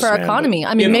actually did for our economy.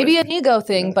 I mean, maybe an ego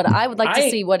thing, but I would like to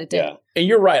see what it did. Yeah. And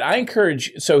you're right. I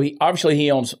encourage. So he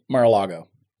owns Mar-a-Lago.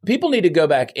 People need to go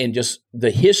back and just the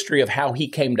history of how he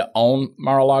came to own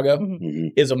Mar-a-Lago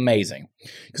is amazing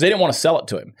because they didn't want to sell it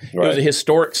to him. Right. It was a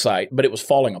historic site, but it was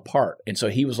falling apart. And so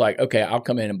he was like, okay, I'll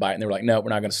come in and buy it. And they were like, no, we're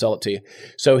not going to sell it to you.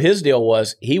 So his deal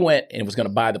was he went and was going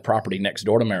to buy the property next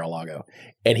door to Mar-a-Lago.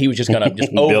 And he was just going to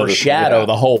just overshadow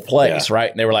the whole place, right?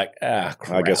 And they were like,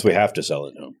 crap. I guess we have to sell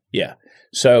it to him. Yeah.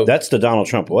 So that's the Donald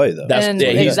Trump way, though.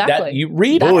 Exactly. You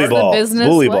read bully ball.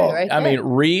 Right I mean,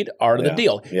 read Art of the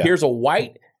Deal. Yeah. Here's a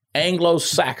white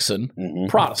Anglo-Saxon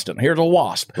Protestant. Here's a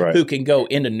WASP who can go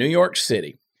into New York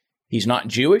City. He's not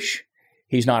Jewish.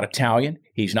 He's not Italian.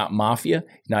 He's not mafia.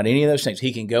 He's not any of those things.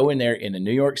 He can go in there into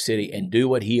New York City and do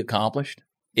what he accomplished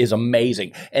is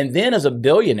amazing. And then as a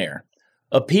billionaire,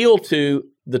 appeal to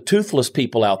the toothless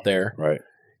people out there. Right.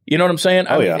 You know what I'm saying?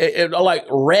 Like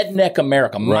redneck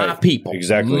America, my people.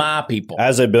 Exactly. My people.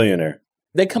 As a billionaire.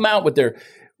 They come out with their...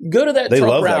 Go to that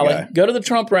Trump rally. Go to the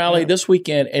Trump rally this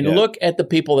weekend and look at the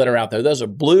people that are out there. Those are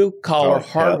blue-collar,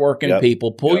 hardworking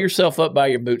people. Pull yourself up by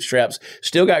your bootstraps.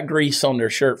 Still got grease on their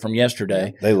shirt from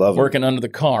yesterday. They love working under the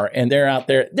car, and they're out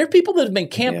there. They're people that have been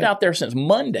camped out there since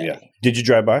Monday. Yeah. Did you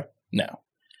drive by? No.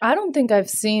 I don't think I've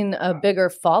seen a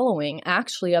bigger following,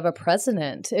 actually, of a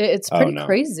president. It's pretty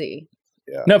crazy.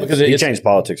 Yeah. No, because he changed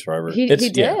politics forever. He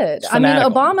did. I mean,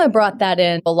 Obama brought that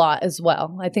in a lot as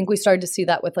well. I think we started to see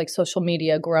that with like social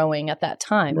media growing at that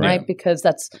time, right? Because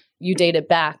you dated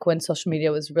back when social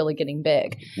media was really getting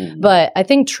big. But I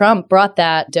think Trump brought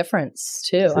that difference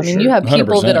too. You have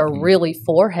people 100%. That are really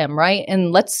for him, right?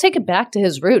 And let's take it back to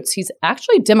his roots. He's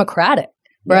actually Democratic.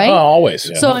 Right? Oh, always.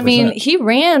 Yeah, so, 100%. I mean, he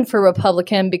ran for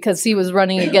Republican because he was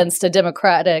running against a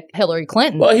Democratic Hillary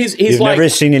Clinton. Well, he's You've never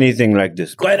seen anything like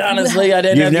this. Quite honestly, I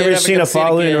didn't. You've never seen a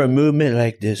following or a movement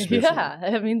like this before. Yeah.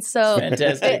 I mean, so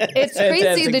fantastic. It's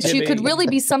crazy that you could really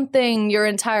be something your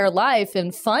entire life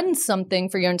and fund something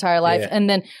for your entire life and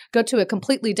then go to a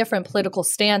completely different political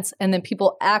stance and then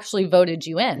people actually voted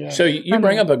you in. Yeah. So you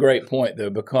bring up a great point, though,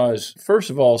 because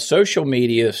first of all, social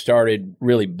media started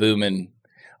really booming.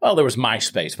 Well, there was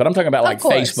MySpace, but I'm talking about like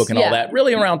Facebook and all that.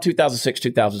 Really around 2006,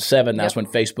 2007, that's when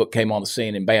Facebook came on the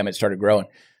scene and bam, it started growing.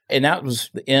 And that was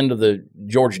the end of the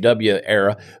George W.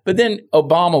 era. But then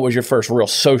Obama was your first real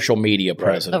social media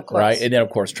president, right? And then, of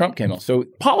course, Trump came on. So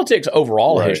politics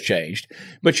overall has changed.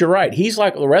 But you're right. He's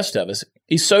like the rest of us.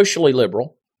 He's socially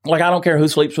liberal. Like, I don't care who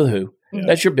sleeps with who. Yeah.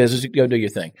 That's your business. Go do your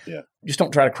thing. Yeah. Just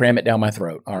don't try to cram it down my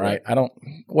throat. All right.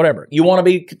 Whatever. You want to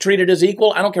be treated as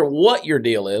equal? I don't care what your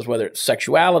deal is, whether it's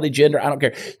sexuality, gender. I don't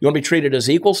care. You want to be treated as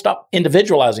equal? Stop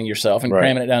individualizing yourself and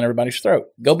cramming it down everybody's throat.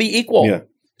 Go be equal. Yeah.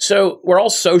 So we're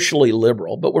all socially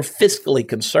liberal, but we're fiscally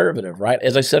conservative, right?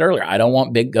 As I said earlier, I don't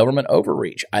want big government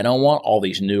overreach. I don't want all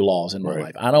these new laws in my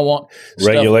life. I don't want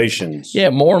regulations.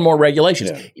 More and more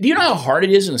regulations. Yeah. Do you know how hard it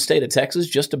is in the state of Texas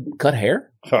just to cut hair?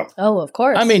 Huh. Oh, of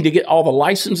course. I mean, to get all the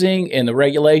licensing and the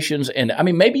regulations. And I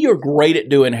mean, maybe you're great at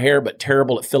doing hair, but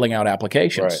terrible at filling out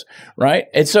applications, right?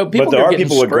 And so people are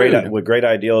people with great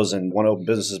ideals and want to open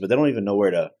businesses, but they don't even know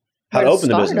how to open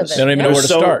the business. They don't even know where to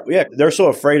start. Yeah, they're so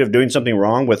afraid of doing something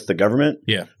wrong with the government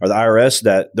or the IRS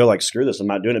that they're like, screw this, I'm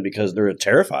not doing it because they're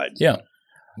terrified. Yeah.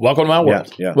 Welcome to my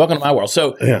world. Yeah. Welcome to my world.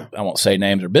 So I won't say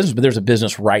names or business, but there's a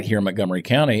business right here in Montgomery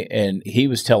County, and he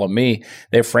was telling me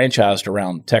they're franchised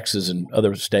around Texas and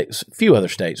other states, a few other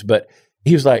states, but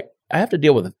he was like, I have to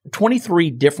deal with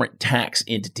 23 different tax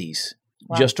entities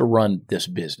just to run this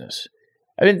business.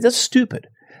 I mean, that's stupid.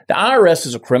 The IRS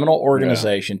is a criminal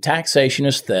organization. Yeah. Taxation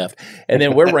is theft. And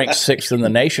then we're ranked 6th in the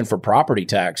nation for property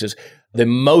taxes. The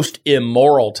most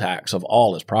immoral tax of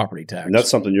all is property tax. And that's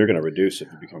something you're going to reduce if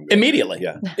you become governor. Immediately.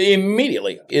 Yeah.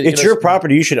 Immediately. It's your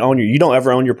property. You should own you don't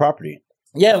ever own your property.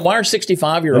 Yeah, why are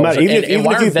 65-year-olds and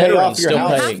why are veterans still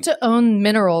paying? You have to own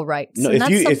mineral rights. No, and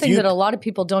that's something that a lot of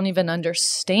people don't even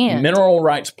understand. Mineral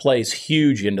rights plays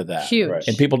huge into that. Huge. Right.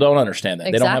 And people don't understand that.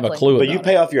 Exactly. They don't have a clue about it. But you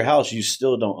pay off your house, you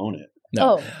still don't own it.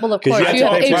 No. Oh, well, of course. Because you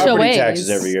have to pay property taxes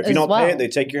every year. If you don't pay it, they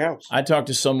take your house. I talked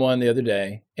to someone the other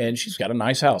day, and she's got a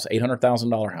nice house,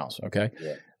 $800,000 house, okay?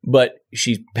 Yeah. But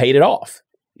she paid it off.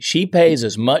 She pays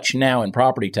as much now in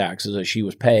property taxes as she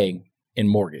was paying in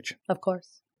mortgage. Of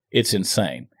course. It's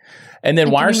insane. And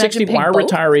then why are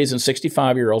retirees and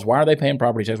 65-year-olds, why are they paying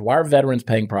property taxes? Why are veterans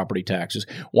paying property taxes?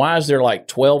 Why is there like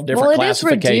 12 different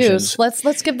classifications? Is reduced.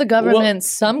 Let's give the government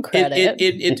some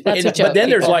credit. But then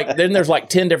there's like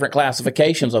 10 different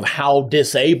classifications of how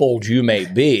disabled you may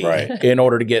be in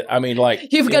order to get,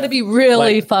 you've got to be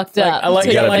really fucked up.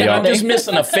 I'm just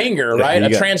missing a finger, right? A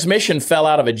transmission fell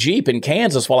out of a Jeep in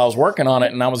Kansas while I was working on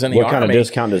it and I was in the Army. What kind of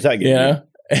discount does that get you?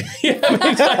 You're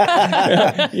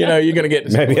going to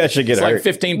get maybe I should get like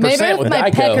 15% maybe with if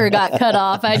my Geico. pecker got cut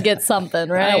off, I'd get something,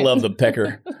 right? I love the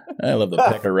pecker.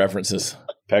 References.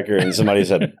 Pecker, and somebody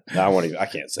said, I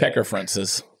can't say pecker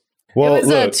references. Well, it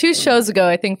was 2 shows ago,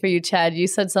 I think, for you, Chad. You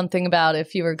said something about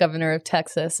if you were governor of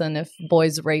Texas and if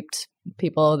boys raped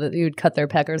people, that you would cut their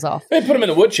peckers off. They put them in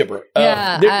the wood chipper.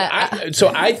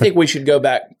 So I think we should go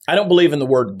back. I don't believe in the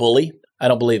word bully. I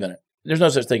don't believe in it. There's no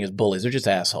such thing as bullies. They're just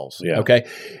assholes. Yeah. Okay.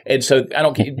 And so I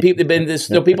don't.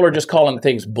 People are just calling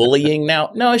things bullying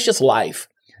now. No, it's just life.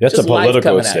 That's just a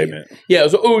political statement. Yeah.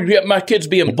 My kid's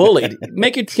being bullied.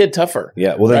 Make your kid tougher.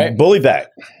 Yeah. Well, then bully back.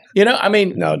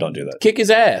 No, don't do that. Kick his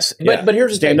ass. But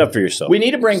here's the thing. Stand up for yourself. We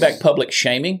need to bring back public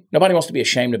shaming. Nobody wants to be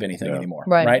ashamed of anything anymore.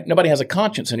 Right. Nobody has a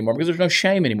conscience anymore because there's no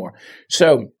shame anymore.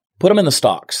 So put them in the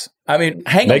stocks.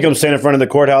 Make them stand in front of the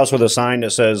courthourhouse with a sign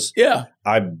that says,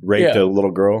 I raped a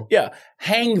little girl. Yeah.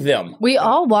 Hang them. We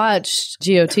all watched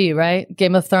GOT, right?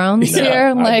 Game of Thrones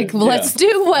here. Let's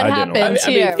do what happens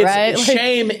here, right?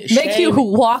 Shame. Make you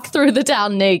walk through the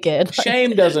town naked.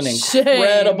 Shame does an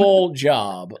incredible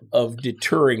job of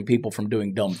deterring people from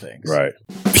doing dumb things. Right.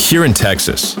 Here in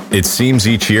Texas, it seems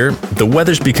each year the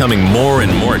weather's becoming more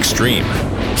and more extreme.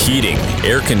 Heating,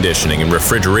 air conditioning, and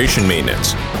refrigeration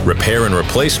maintenance, repair and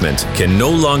replacement can no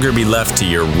longer be left to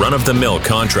your run-of-the-mill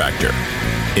contractor.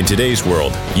 In today's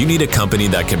world, you need a company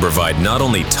that can provide not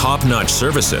only top-notch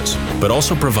services, but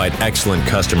also provide excellent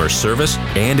customer service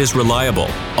and is reliable,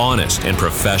 honest, and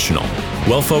professional.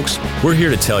 Well, folks, we're here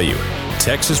to tell you,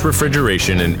 Texas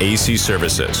Refrigeration and AC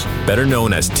Services, better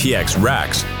known as TX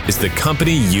Racks, is the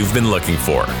company you've been looking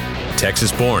for.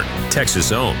 Texas-born,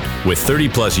 Texas-owned. With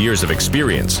 30-plus years of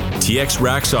experience, TX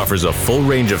Racks offers a full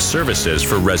range of services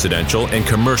for residential and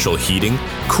commercial heating,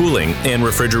 cooling, and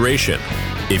refrigeration.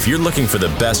 If you're looking for the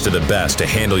best of the best to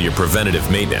handle your preventative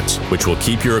maintenance, which will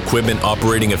keep your equipment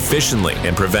operating efficiently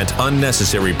and prevent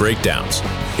unnecessary breakdowns.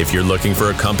 If you're looking for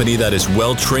a company that is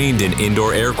well-trained in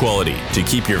indoor air quality to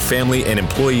keep your family and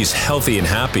employees healthy and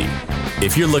happy.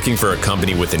 If you're looking for a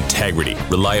company with integrity,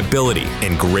 reliability,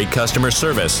 and great customer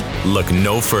service, look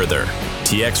no further.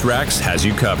 TX Racks has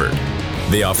you covered.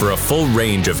 They offer a full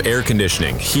range of air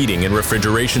conditioning, heating, and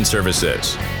refrigeration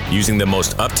services, using the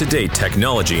most up-to-date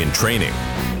technology and training,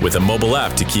 with a mobile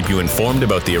app to keep you informed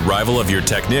about the arrival of your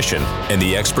technician and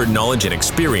the expert knowledge and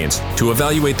experience to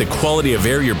evaluate the quality of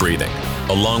air you're breathing,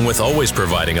 along with always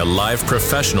providing a live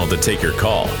professional to take your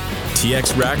call.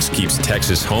 TX Racks keeps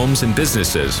Texas homes and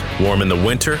businesses warm in the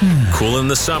winter, cool in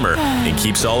the summer, and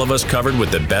keeps all of us covered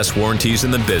with the best warranties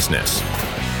in the business.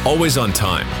 Always on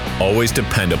time, always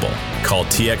dependable. Call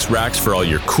TX Racks for all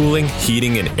your cooling,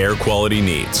 heating, and air quality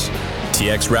needs.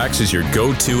 TX Racks is your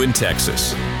go-to in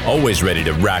Texas. Always ready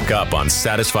to rack up on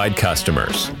satisfied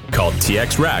customers. Call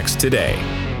TX Racks today.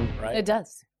 Right? It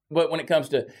does. But when it comes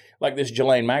to like this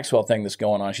Ghislaine Maxwell thing that's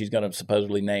going on, she's going to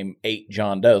supposedly name 8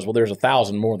 John Does. Well, there's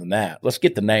 1,000 more than that. Let's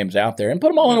get the names out there and put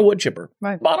them all in a wood chipper.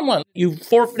 Right. Bottom line, you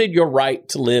forfeited your right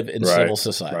to live in civil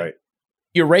society. Right.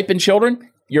 You're raping children,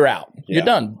 you're out. Yeah. You're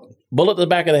done. Bullet to the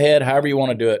back of the head, however you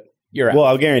want to do it, you're out. Well,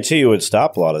 I'll guarantee you it would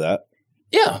stop a lot of that.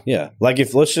 Yeah. Yeah. Like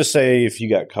let's just say if you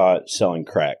got caught selling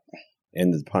crack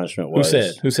and the punishment was...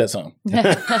 Who said something? Who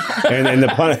talked?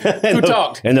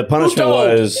 And the punishment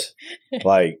was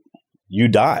like, you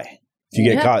die. If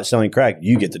you get caught selling crack,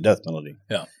 you get the death penalty.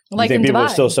 Yeah. Like you think people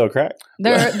would still sell crack?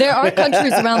 There are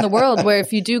countries around the world where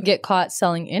if you do get caught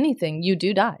selling anything, you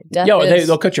do die.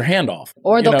 They'll cut your hand off.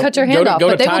 Or they'll cut your hand off,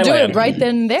 but they will do it right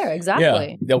then and there.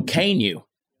 Exactly. Yeah. They'll cane you.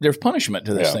 There's punishment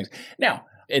to these things. Now,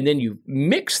 and then you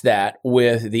mix that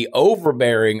with the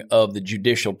overbearing of the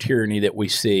judicial tyranny that we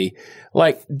see,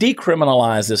 like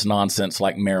decriminalize this nonsense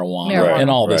like marijuana. And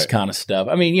all this kind of stuff.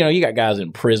 I mean, you got guys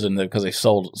in prison because they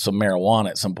sold some marijuana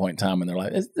at some point in time and they're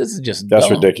like, this is just That's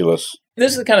dumb. ridiculous.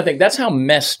 This is the kind of thing. That's how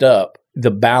messed up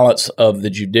the balance of the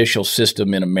judicial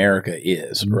system in America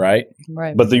is, right?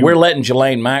 Right. But we're letting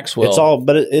Ghislaine Maxwell.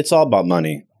 It's all about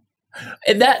money.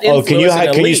 And that can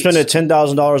you spend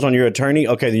 $10,000 on your attorney?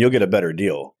 Okay, then you'll get a better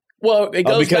deal. Well, it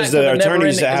goes because back the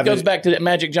attorneys it goes back to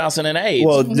Magic Johnson and AIDS.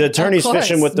 Well, the attorneys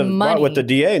fishing with money. with the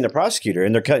DA and the prosecutor,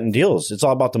 and they're cutting deals. It's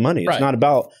all about the money. It's not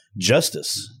about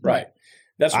justice. Right.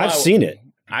 That's why I've seen it.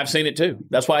 I've seen it too.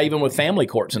 That's why even with family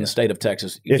courts in the state of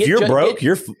Texas, if you're broke,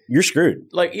 you're screwed.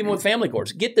 Like even with family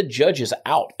courts, get the judges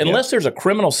out. Unless there's a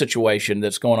criminal situation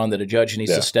that's going on that a judge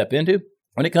needs to step into.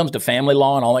 When it comes to family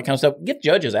law and all that kind of stuff, get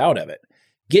judges out of it.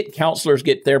 Get counselors,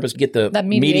 get therapists, get the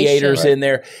mediators in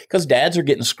there, because dads are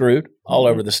getting screwed all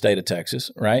over the state of Texas,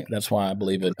 right? That's why I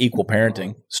believe in equal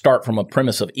parenting. Start from a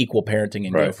premise of equal parenting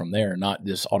and go from there, not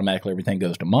just automatically everything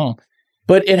goes to mom.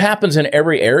 But it happens in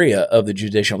every area of the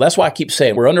judicial. That's why I keep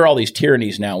saying we're under all these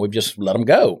tyrannies now. We've just let them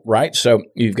go, right? So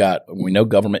you've got, we know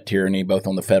government tyranny, both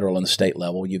on the federal and the state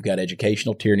level. You've got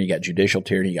educational tyranny, you got judicial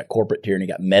tyranny, you got corporate tyranny,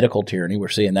 you got medical tyranny. We're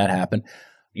seeing that happen.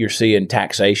 You're seeing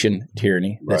taxation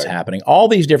tyranny that's happening. All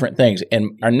these different things.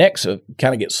 And our necks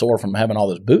kind of get sore from having all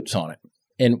those boots on it.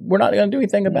 And we're not going to do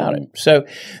anything about it. So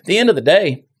at the end of the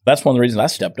day, that's one of the reasons I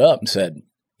stepped up and said,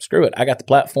 screw it. I got the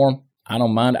platform. I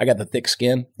don't mind. I got the thick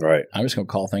skin. Right. I'm just going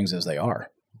to call things as they are.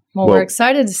 Well, we're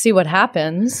excited to see what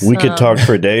happens. We could talk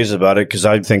for days about it because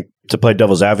I think, to play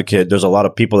devil's advocate, there's a lot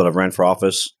of people that have ran for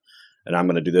office and I'm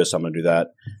going to do this, I'm going to do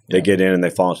that. They get in and they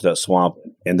fall into that swamp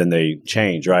and then they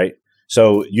change, right?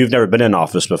 So you've never been in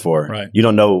office before. Right. You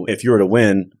don't know if you were to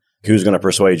win, who's going to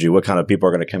persuade you? What kind of people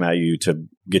are going to come at you to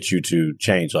get you to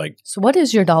change? Like, so what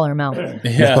is your dollar amount?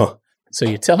 Yeah. So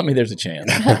you're telling me there's a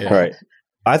chance. Right.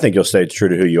 I think you'll stay true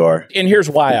to who you are. And here's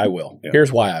why I will.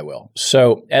 Here's why I will.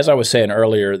 So as I was saying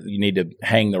earlier, you need to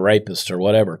hang the rapists or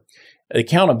whatever.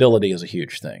 Accountability is a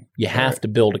huge thing. You have to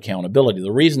build accountability.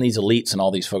 The reason these elites and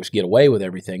all these folks get away with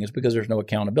everything is because there's no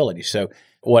accountability. So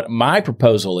what my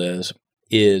proposal is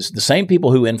the same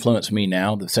people who influence me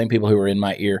now, the same people who are in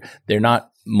my ear, they're not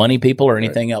money people or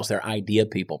anything else. They're idea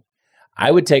people.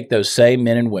 I would take those same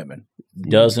men and women,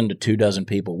 dozen to 2 dozen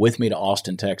people, with me to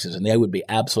Austin, Texas, and they would be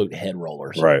absolute head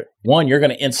rollers. Right. One, you're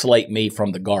going to insulate me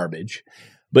from the garbage.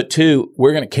 But two,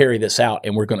 we're going to carry this out,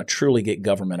 and we're going to truly get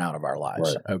government out of our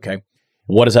lives. Right. Okay.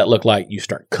 What does that look like? You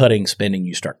start cutting spending.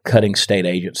 You start cutting state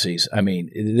agencies. I mean,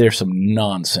 there's some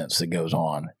nonsense that goes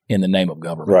on in the name of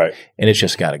government. Right. And it's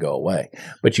just got to go away.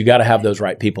 But you got to have those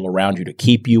right people around you to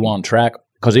keep you on track.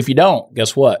 Because if you don't,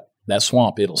 guess what? That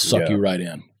swamp, it'll suck you right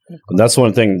in. And that's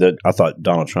one thing that I thought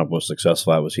Donald Trump was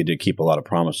successful at, was he did keep a lot of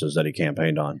promises that he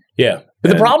campaigned on. Yeah.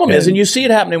 But the problem is, and you see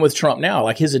it happening with Trump now,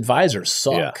 like his advisors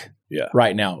suck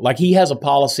right now. Like he has a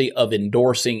policy of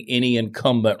endorsing any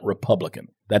incumbent Republican.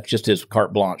 That's just his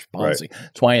carte blanche policy. Right.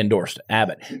 That's why he endorsed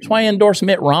Abbott. That's why he endorsed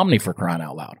Mitt Romney, for crying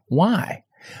out loud. Why?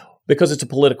 Because it's a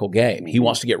political game. He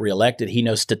wants to get reelected. He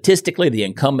knows statistically the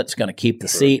incumbent's going to keep the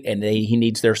seat, and he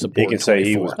needs their support. He can say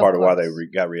he was part of why they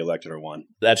got reelected or won.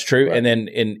 That's true. Right. And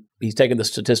then he's taking the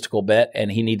statistical bet, and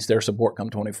he needs their support come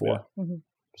 24. Yeah. Mm-hmm.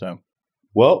 So,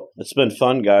 well, it's been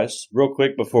fun, guys. Real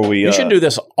quick before we... You should do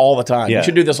this all the time. Yeah. You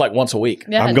should do this like once a week.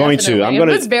 Yeah, I'm going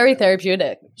to. It's very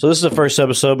therapeutic. So this is the first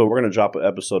episode, but we're going to drop an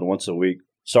episode once a week.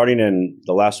 Starting in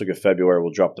the last week of February,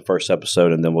 we'll drop the first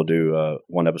episode, and then we'll do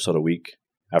 1 episode a week.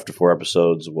 After 4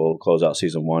 episodes, we'll close out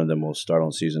season 1, and then we'll start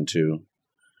on season 2.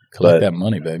 Collect that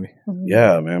money, baby.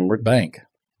 Yeah, man. We're bank.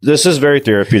 This is very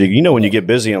therapeutic. You know, when you get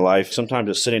busy in life, sometimes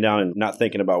just sitting down and not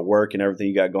thinking about work and everything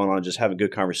you got going on, just having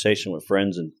good conversation with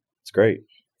friends, and it's great.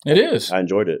 It is. I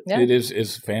enjoyed it. Yeah.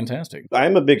 It's fantastic.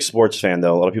 I'm a big sports fan,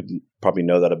 though. A lot of people probably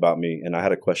know that about me, and I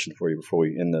had a question for you before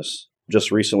we end this.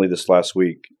 Just recently, this last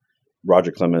week,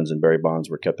 Roger Clemens and Barry Bonds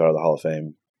were kept out of the Hall of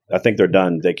Fame. I think they're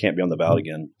done. They can't be on the ballot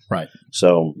again. Right.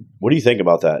 So what do you think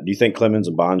about that? Do you think Clemens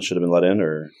and Bonds should have been let in,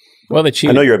 or? Well, they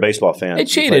cheated. I know you're a baseball fan. They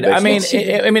cheated. I mean,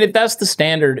 if that's the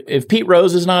standard, if Pete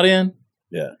Rose is not in,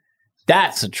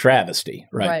 that's a travesty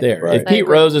right there. Right. If Pete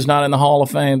Rose is not in the Hall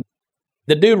of Fame,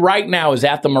 the dude right now is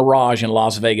at the Mirage in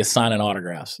Las Vegas signing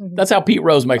autographs. Mm-hmm. That's how Pete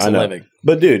Rose makes a living.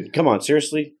 But dude, come on,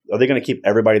 seriously? Are they going to keep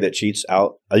everybody that cheats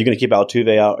out? Are you going to keep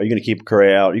Altuve out? Are you going to keep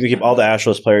Correa out? Are you going to keep all the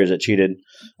Astros players that cheated?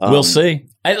 We'll see.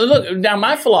 Look, now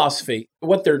my philosophy,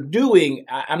 what they're doing,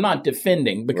 I'm not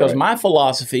defending, because my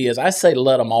philosophy is I say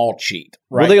let them all cheat.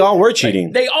 Right? Well, they all were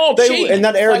cheating. They all cheated. In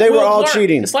that era, they were all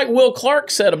cheating. It's like Will Clark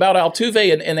said about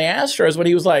Altuve and the Astros when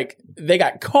he was like, they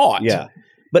got caught. Yeah.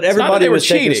 But everybody was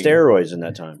taking steroids in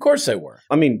that time. Of course they were.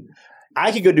 I mean,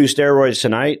 I could go do steroids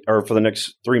tonight or for the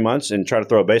next 3 months and try to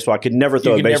throw a baseball. I could never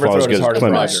throw a baseball as good as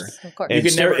Clemens. Of course.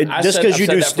 Just because you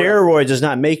do steroids does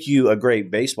not make you a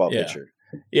great baseball pitcher.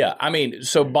 Yeah, I mean,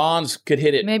 so Bonds could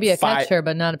hit it. Maybe a catcher,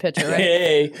 but not a pitcher, right?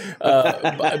 Hey,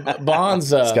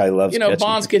 Bonds. This guy loves catching.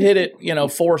 Bonds could hit it,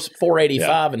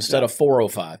 485 instead of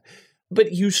 405.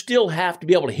 But you still have to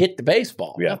be able to hit the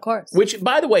baseball. Yeah. Of course. Which,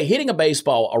 by the way, hitting a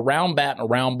baseball, a round bat and a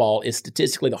round ball is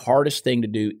statistically the hardest thing to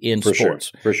do in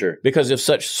sports. For sure. Because of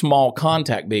such small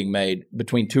contact being made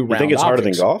between two round objects. You think it's harder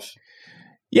than golf?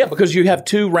 Yeah, because you have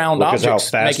two round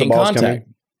objects making contact.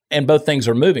 And both things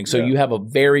are moving. So you have a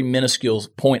very minuscule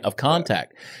point of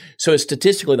contact. So it's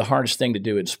statistically the hardest thing to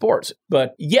do in sports.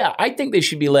 But yeah, I think they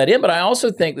should be let in, but I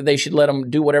also think that they should let them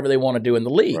do whatever they want to do in the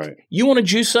league. Right. You want to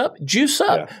juice up? Juice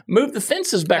up. Yeah. Move the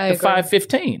fences back to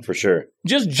 515. For sure.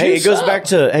 Just juice Hey, it goes back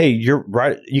to, you're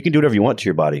right. You can do whatever you want to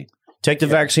your body. Take the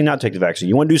vaccine, not take the vaccine.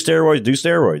 You want to do steroids, do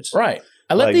steroids. Right.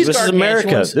 I let these this is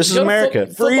America. This is America.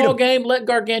 Football game, let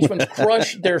gargantuans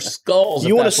crush their skulls.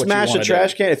 You want to smash a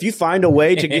trash can? If you find a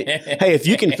way to get, hey, if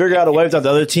you can figure out a way without the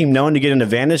other team knowing to get an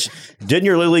advantage, didn't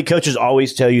your Little League coaches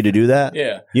always tell you to do that?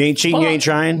 Yeah. You ain't cheating, you ain't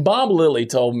trying? Bob Lilly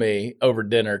told me over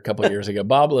dinner a couple of years ago,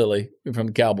 Bob Lilly from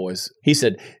the Cowboys, he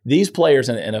said, these players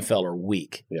in the NFL are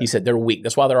weak. Yeah. He said, they're weak.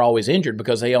 That's why they're always injured,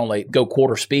 because they only go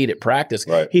quarter speed at practice.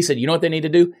 Right. He said, you know what they need to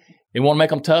do? You want to make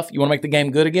them tough? You want to make the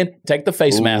game good again? Take the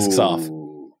face masks off.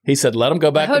 He said, let them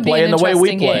go back to playing the way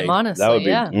we play. Game, honestly,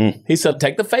 that would be, He said,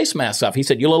 take the face masks off. He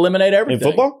said, you'll eliminate everything.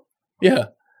 In football? Yeah.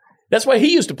 That's why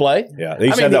he used to play. Yeah. They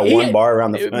used to have that one bar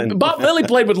around the front. Bob Lilly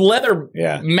played with leather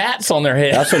mats on their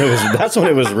head. That's when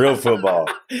it was real football.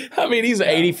 I mean, he's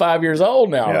 85 years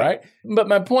old now, right? But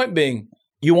my point being,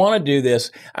 you want to do this.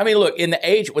 I mean, look, in the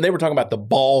age when they were talking about the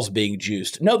balls being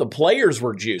juiced, no, the players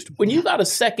were juiced. When you got a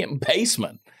second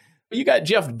baseman, you got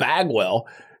Jeff Bagwell,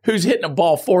 who's hitting a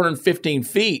ball 415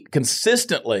 feet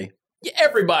consistently,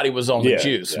 everybody was on the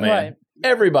juice, man. Right.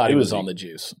 Everybody was on the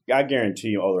juice. I guarantee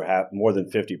you more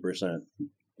than 50%.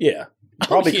 Yeah.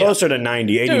 Probably closer to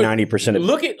 90, 80,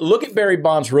 90%. Look at Barry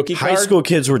Bonds' rookie card. High school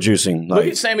kids were juicing. Look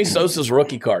at Sammy Sosa's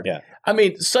rookie card. Yeah. I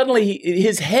mean, suddenly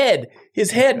his head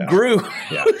grew.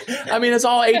 Yeah. I mean, it's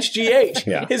all HGH.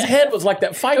 Yeah. His head was like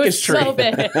that ficus tree. So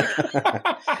big.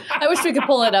 I wish we could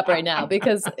pull it up right now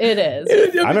because it is.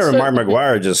 I remember Mark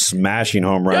McGwire just smashing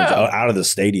home runs out of the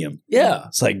stadium. Yeah.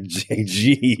 It's like,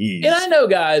 geez. And I know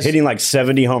guys. Hitting like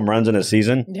 70 home runs in a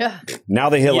season. Yeah. Now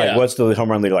they hit what's the home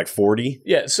run leader, like 40?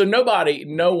 Yeah. So no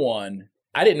one.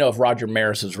 I didn't know if Roger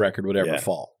Maris's record would ever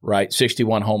fall, right?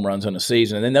 61 home runs in a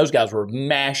season. And then those guys were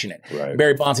mashing it. Right.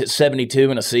 Barry Bonds hit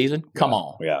 72 in a season. Come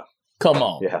on. Yeah. Come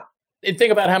on. Yeah. And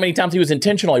think about how many times he was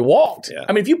intentionally walked. Yeah.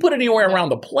 I mean, if you put it anywhere around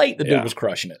the plate, the dude was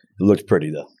crushing it. It looked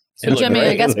pretty, though. Jimmy,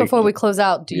 I guess before we close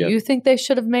out, do you think they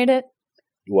should have made it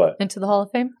into the Hall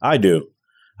of Fame? I do.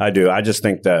 I just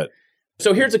think that.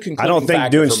 So here's a conclusion. I don't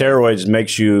think doing steroids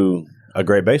makes you a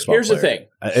great baseball player. Here's the thing.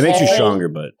 It makes you stronger,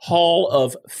 but. Hall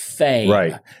of Fame.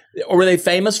 Right. Or were they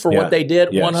famous for what they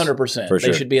did? Yes, 100%. For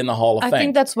sure. They should be in the Hall of Fame. I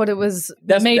think that's what it was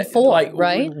made for,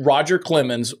 right? Roger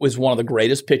Clemens was one of the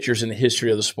greatest pitchers in the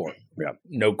history of the sport. Yeah.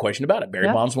 No question about it. Barry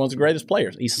Bonds was one of the greatest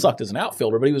players. He sucked as an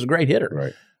outfielder, but he was a great hitter.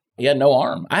 Right. He had no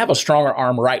arm. I have a stronger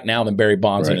arm right now than Barry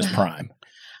Bonds in his prime.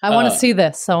 I want to see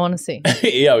this. I want to see.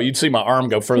 Yeah, you'd see my arm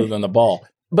go further than the ball.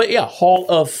 But yeah, Hall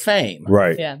of Fame.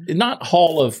 Right. Yeah. Not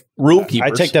Hall of Rule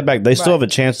Keepers. I take that back. They still have a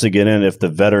chance to get in if the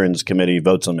Veterans Committee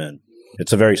votes them in.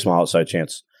 It's a very small outside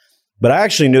chance. But I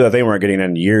actually knew that they weren't getting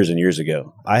in years and years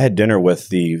ago. I had dinner with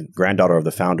the granddaughter of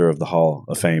the founder of the Hall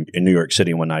of Fame in New York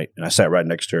City one night, and I sat right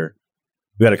next to her.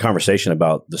 We had a conversation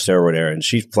about the steroid era, and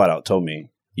she flat out told me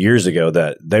years ago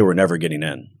that they were never getting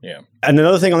in. Yeah. And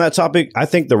another thing on that topic, I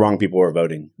think the wrong people were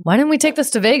voting. Why didn't we take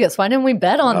this to Vegas? Why didn't we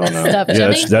bet on this stuff,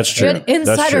 Jimmy? That's true. You had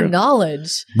insider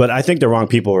knowledge. But I think the wrong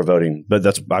people were voting.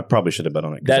 But I probably should have bet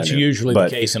on it. That's usually the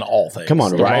case in all things. Come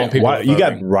on, right? You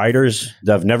got writers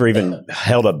that have never even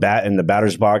held a bat in the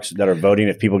batter's box that are voting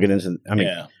if people get into. I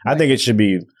mean, I think it should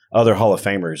be other Hall of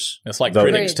Famers. It's like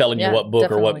critics telling you what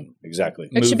book or what exactly.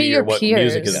 It should be your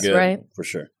peers, music is good, right? For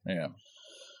sure. Yeah.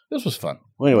 This was fun.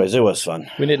 Well, anyways, it was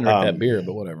fun. We didn't drink that beer,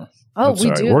 but whatever. Oh,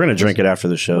 we do. We're going to drink it after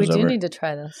the show's over. We do need to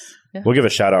try this. Yeah. We'll give a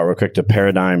shout out real quick to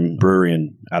Paradigm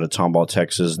Brewery out of Tomball,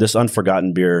 Texas. This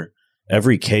unforgotten beer,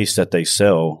 every case that they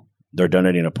sell, they're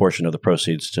donating a portion of the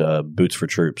proceeds to Boots for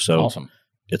Troops. So awesome.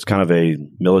 It's kind of a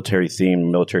military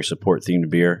support themed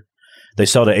beer. They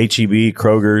sell to HEB,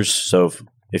 Kroger's. So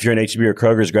if you're in HEB or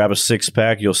Kroger's, grab a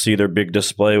 6-pack. You'll see their big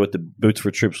display with the Boots for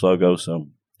Troops logo. So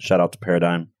shout out to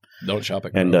Paradigm. Don't shop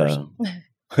at Kroger's.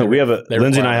 And we have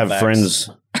Lindsay and I have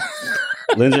friends.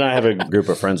 Lindsay and I have a group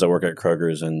of friends that work at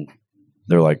Kroger's, and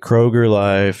they're like, Kroger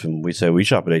Life, and we say we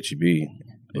shop at HEB.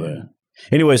 Yeah.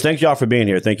 Anyways, thank y'all for being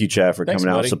here. Thank you, Chad, for coming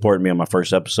out and supporting me on my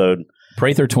first episode.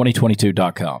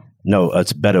 Prather2022.com. No,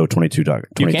 it's Beto22.com.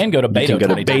 You can go to Beto. You can go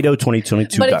to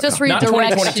Beto2022.com. But it just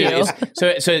redirects you.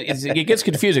 It gets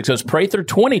confusing. So it's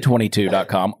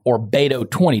Prather2022.com or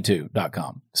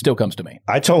Beto22.com. Still comes to me.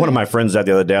 I told one of my friends that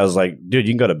the other day. I was like, dude,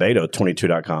 you can go to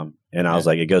Beto22.com. And I was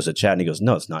like, it goes to chat. And he goes,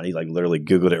 no, it's not. He like literally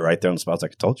Googled it right there on the spot. I was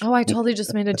like, I told you. Oh, I totally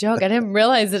just made a joke. I didn't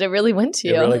realize that it really went to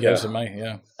you. It really goes to me,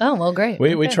 yeah. Oh, well, great.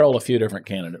 We troll a few different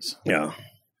candidates. Yeah.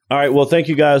 All right. Well, thank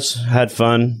you guys. Had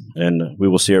fun. And we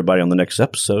will see everybody on the next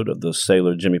episode of the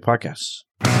Sailor Jimmy Podcast.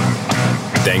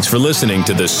 Thanks for listening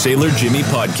to the Sailor Jimmy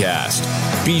Podcast.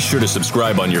 Be sure to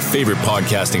subscribe on your favorite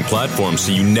podcasting platform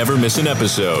so you never miss an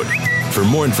episode. For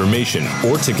more information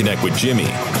or to connect with Jimmy,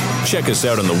 check us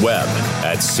out on the web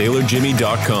at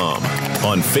SailorJimmy.com,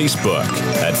 on Facebook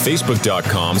at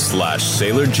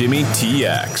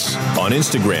Facebook.com/SailorJimmyTX, on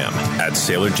Instagram at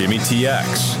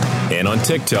SailorJimmyTX, and on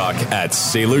TikTok at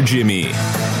SailorJimmy.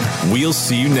 We'll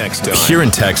see you next time. Here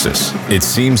in Texas, it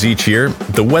seems each year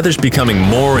the weather's becoming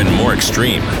more and more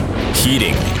extreme.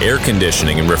 Heating, air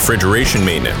conditioning, and refrigeration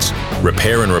maintenance,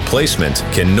 repair and replacement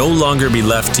can no longer be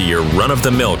left to your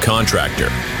run-of-the-mill contractor.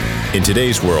 In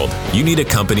today's world, you need a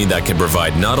company that can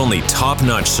provide not only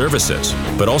top-notch services,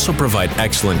 but also provide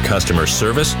excellent customer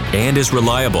service and is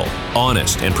reliable,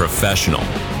 honest, and professional.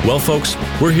 Well, folks,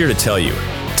 we're here to tell you,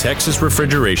 Texas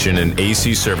Refrigeration and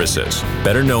AC Services,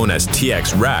 better known as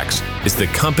TX Racks, is the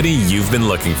company you've been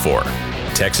looking for.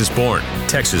 Texas-born,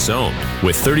 Texas-owned.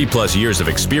 With 30-plus years of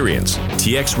experience,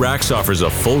 TX Racks offers a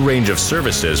full range of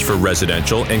services for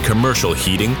residential and commercial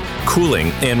heating,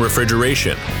 cooling, and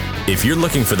refrigeration. If you're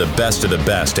looking for the best of the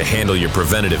best to handle your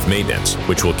preventative maintenance,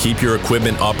 which will keep your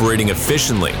equipment operating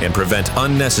efficiently and prevent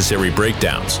unnecessary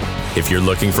breakdowns. If you're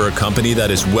looking for a company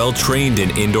that is well-trained in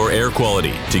indoor air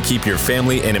quality to keep your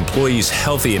family and employees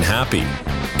healthy and happy.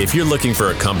 If you're looking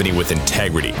for a company with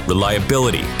integrity,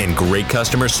 reliability, and great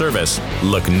customer service,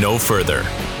 look no further.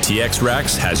 TX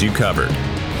Racks has you covered.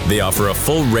 They offer a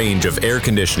full range of air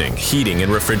conditioning, heating,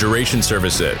 and refrigeration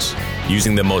services,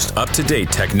 using the most up-to-date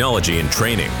technology and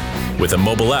training, with a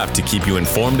mobile app to keep you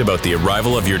informed about the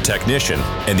arrival of your technician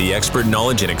and the expert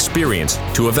knowledge and experience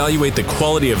to evaluate the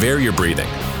quality of air you're breathing,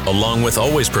 along with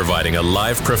always providing a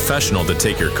live professional to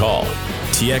take your call.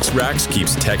 TX Racks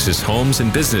keeps Texas homes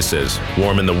and businesses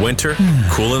warm in the winter,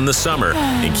 cool in the summer,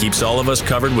 and keeps all of us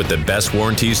covered with the best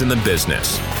warranties in the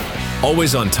business.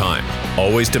 Always on time,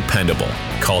 always dependable.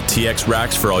 Call TX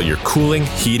Racks for all your cooling,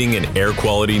 heating, and air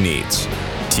quality needs.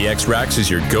 TX Racks is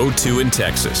your go-to in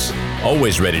Texas.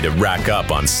 Always ready to rack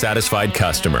up on satisfied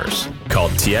customers. Call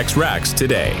TX Racks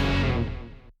today.